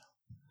twos.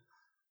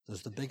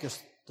 There's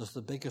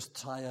the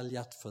biggest trial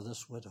yet for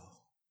this widow.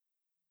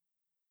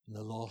 And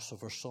the loss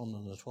of her son,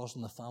 and it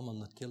wasn't the famine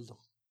that killed him.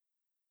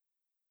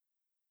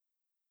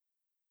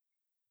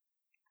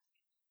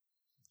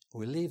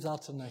 We'll leave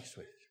that to next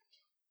week.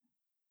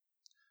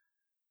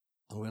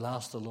 And we'll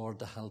ask the Lord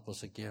to help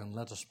us again.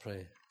 Let us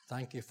pray.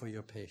 Thank you for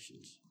your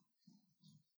patience.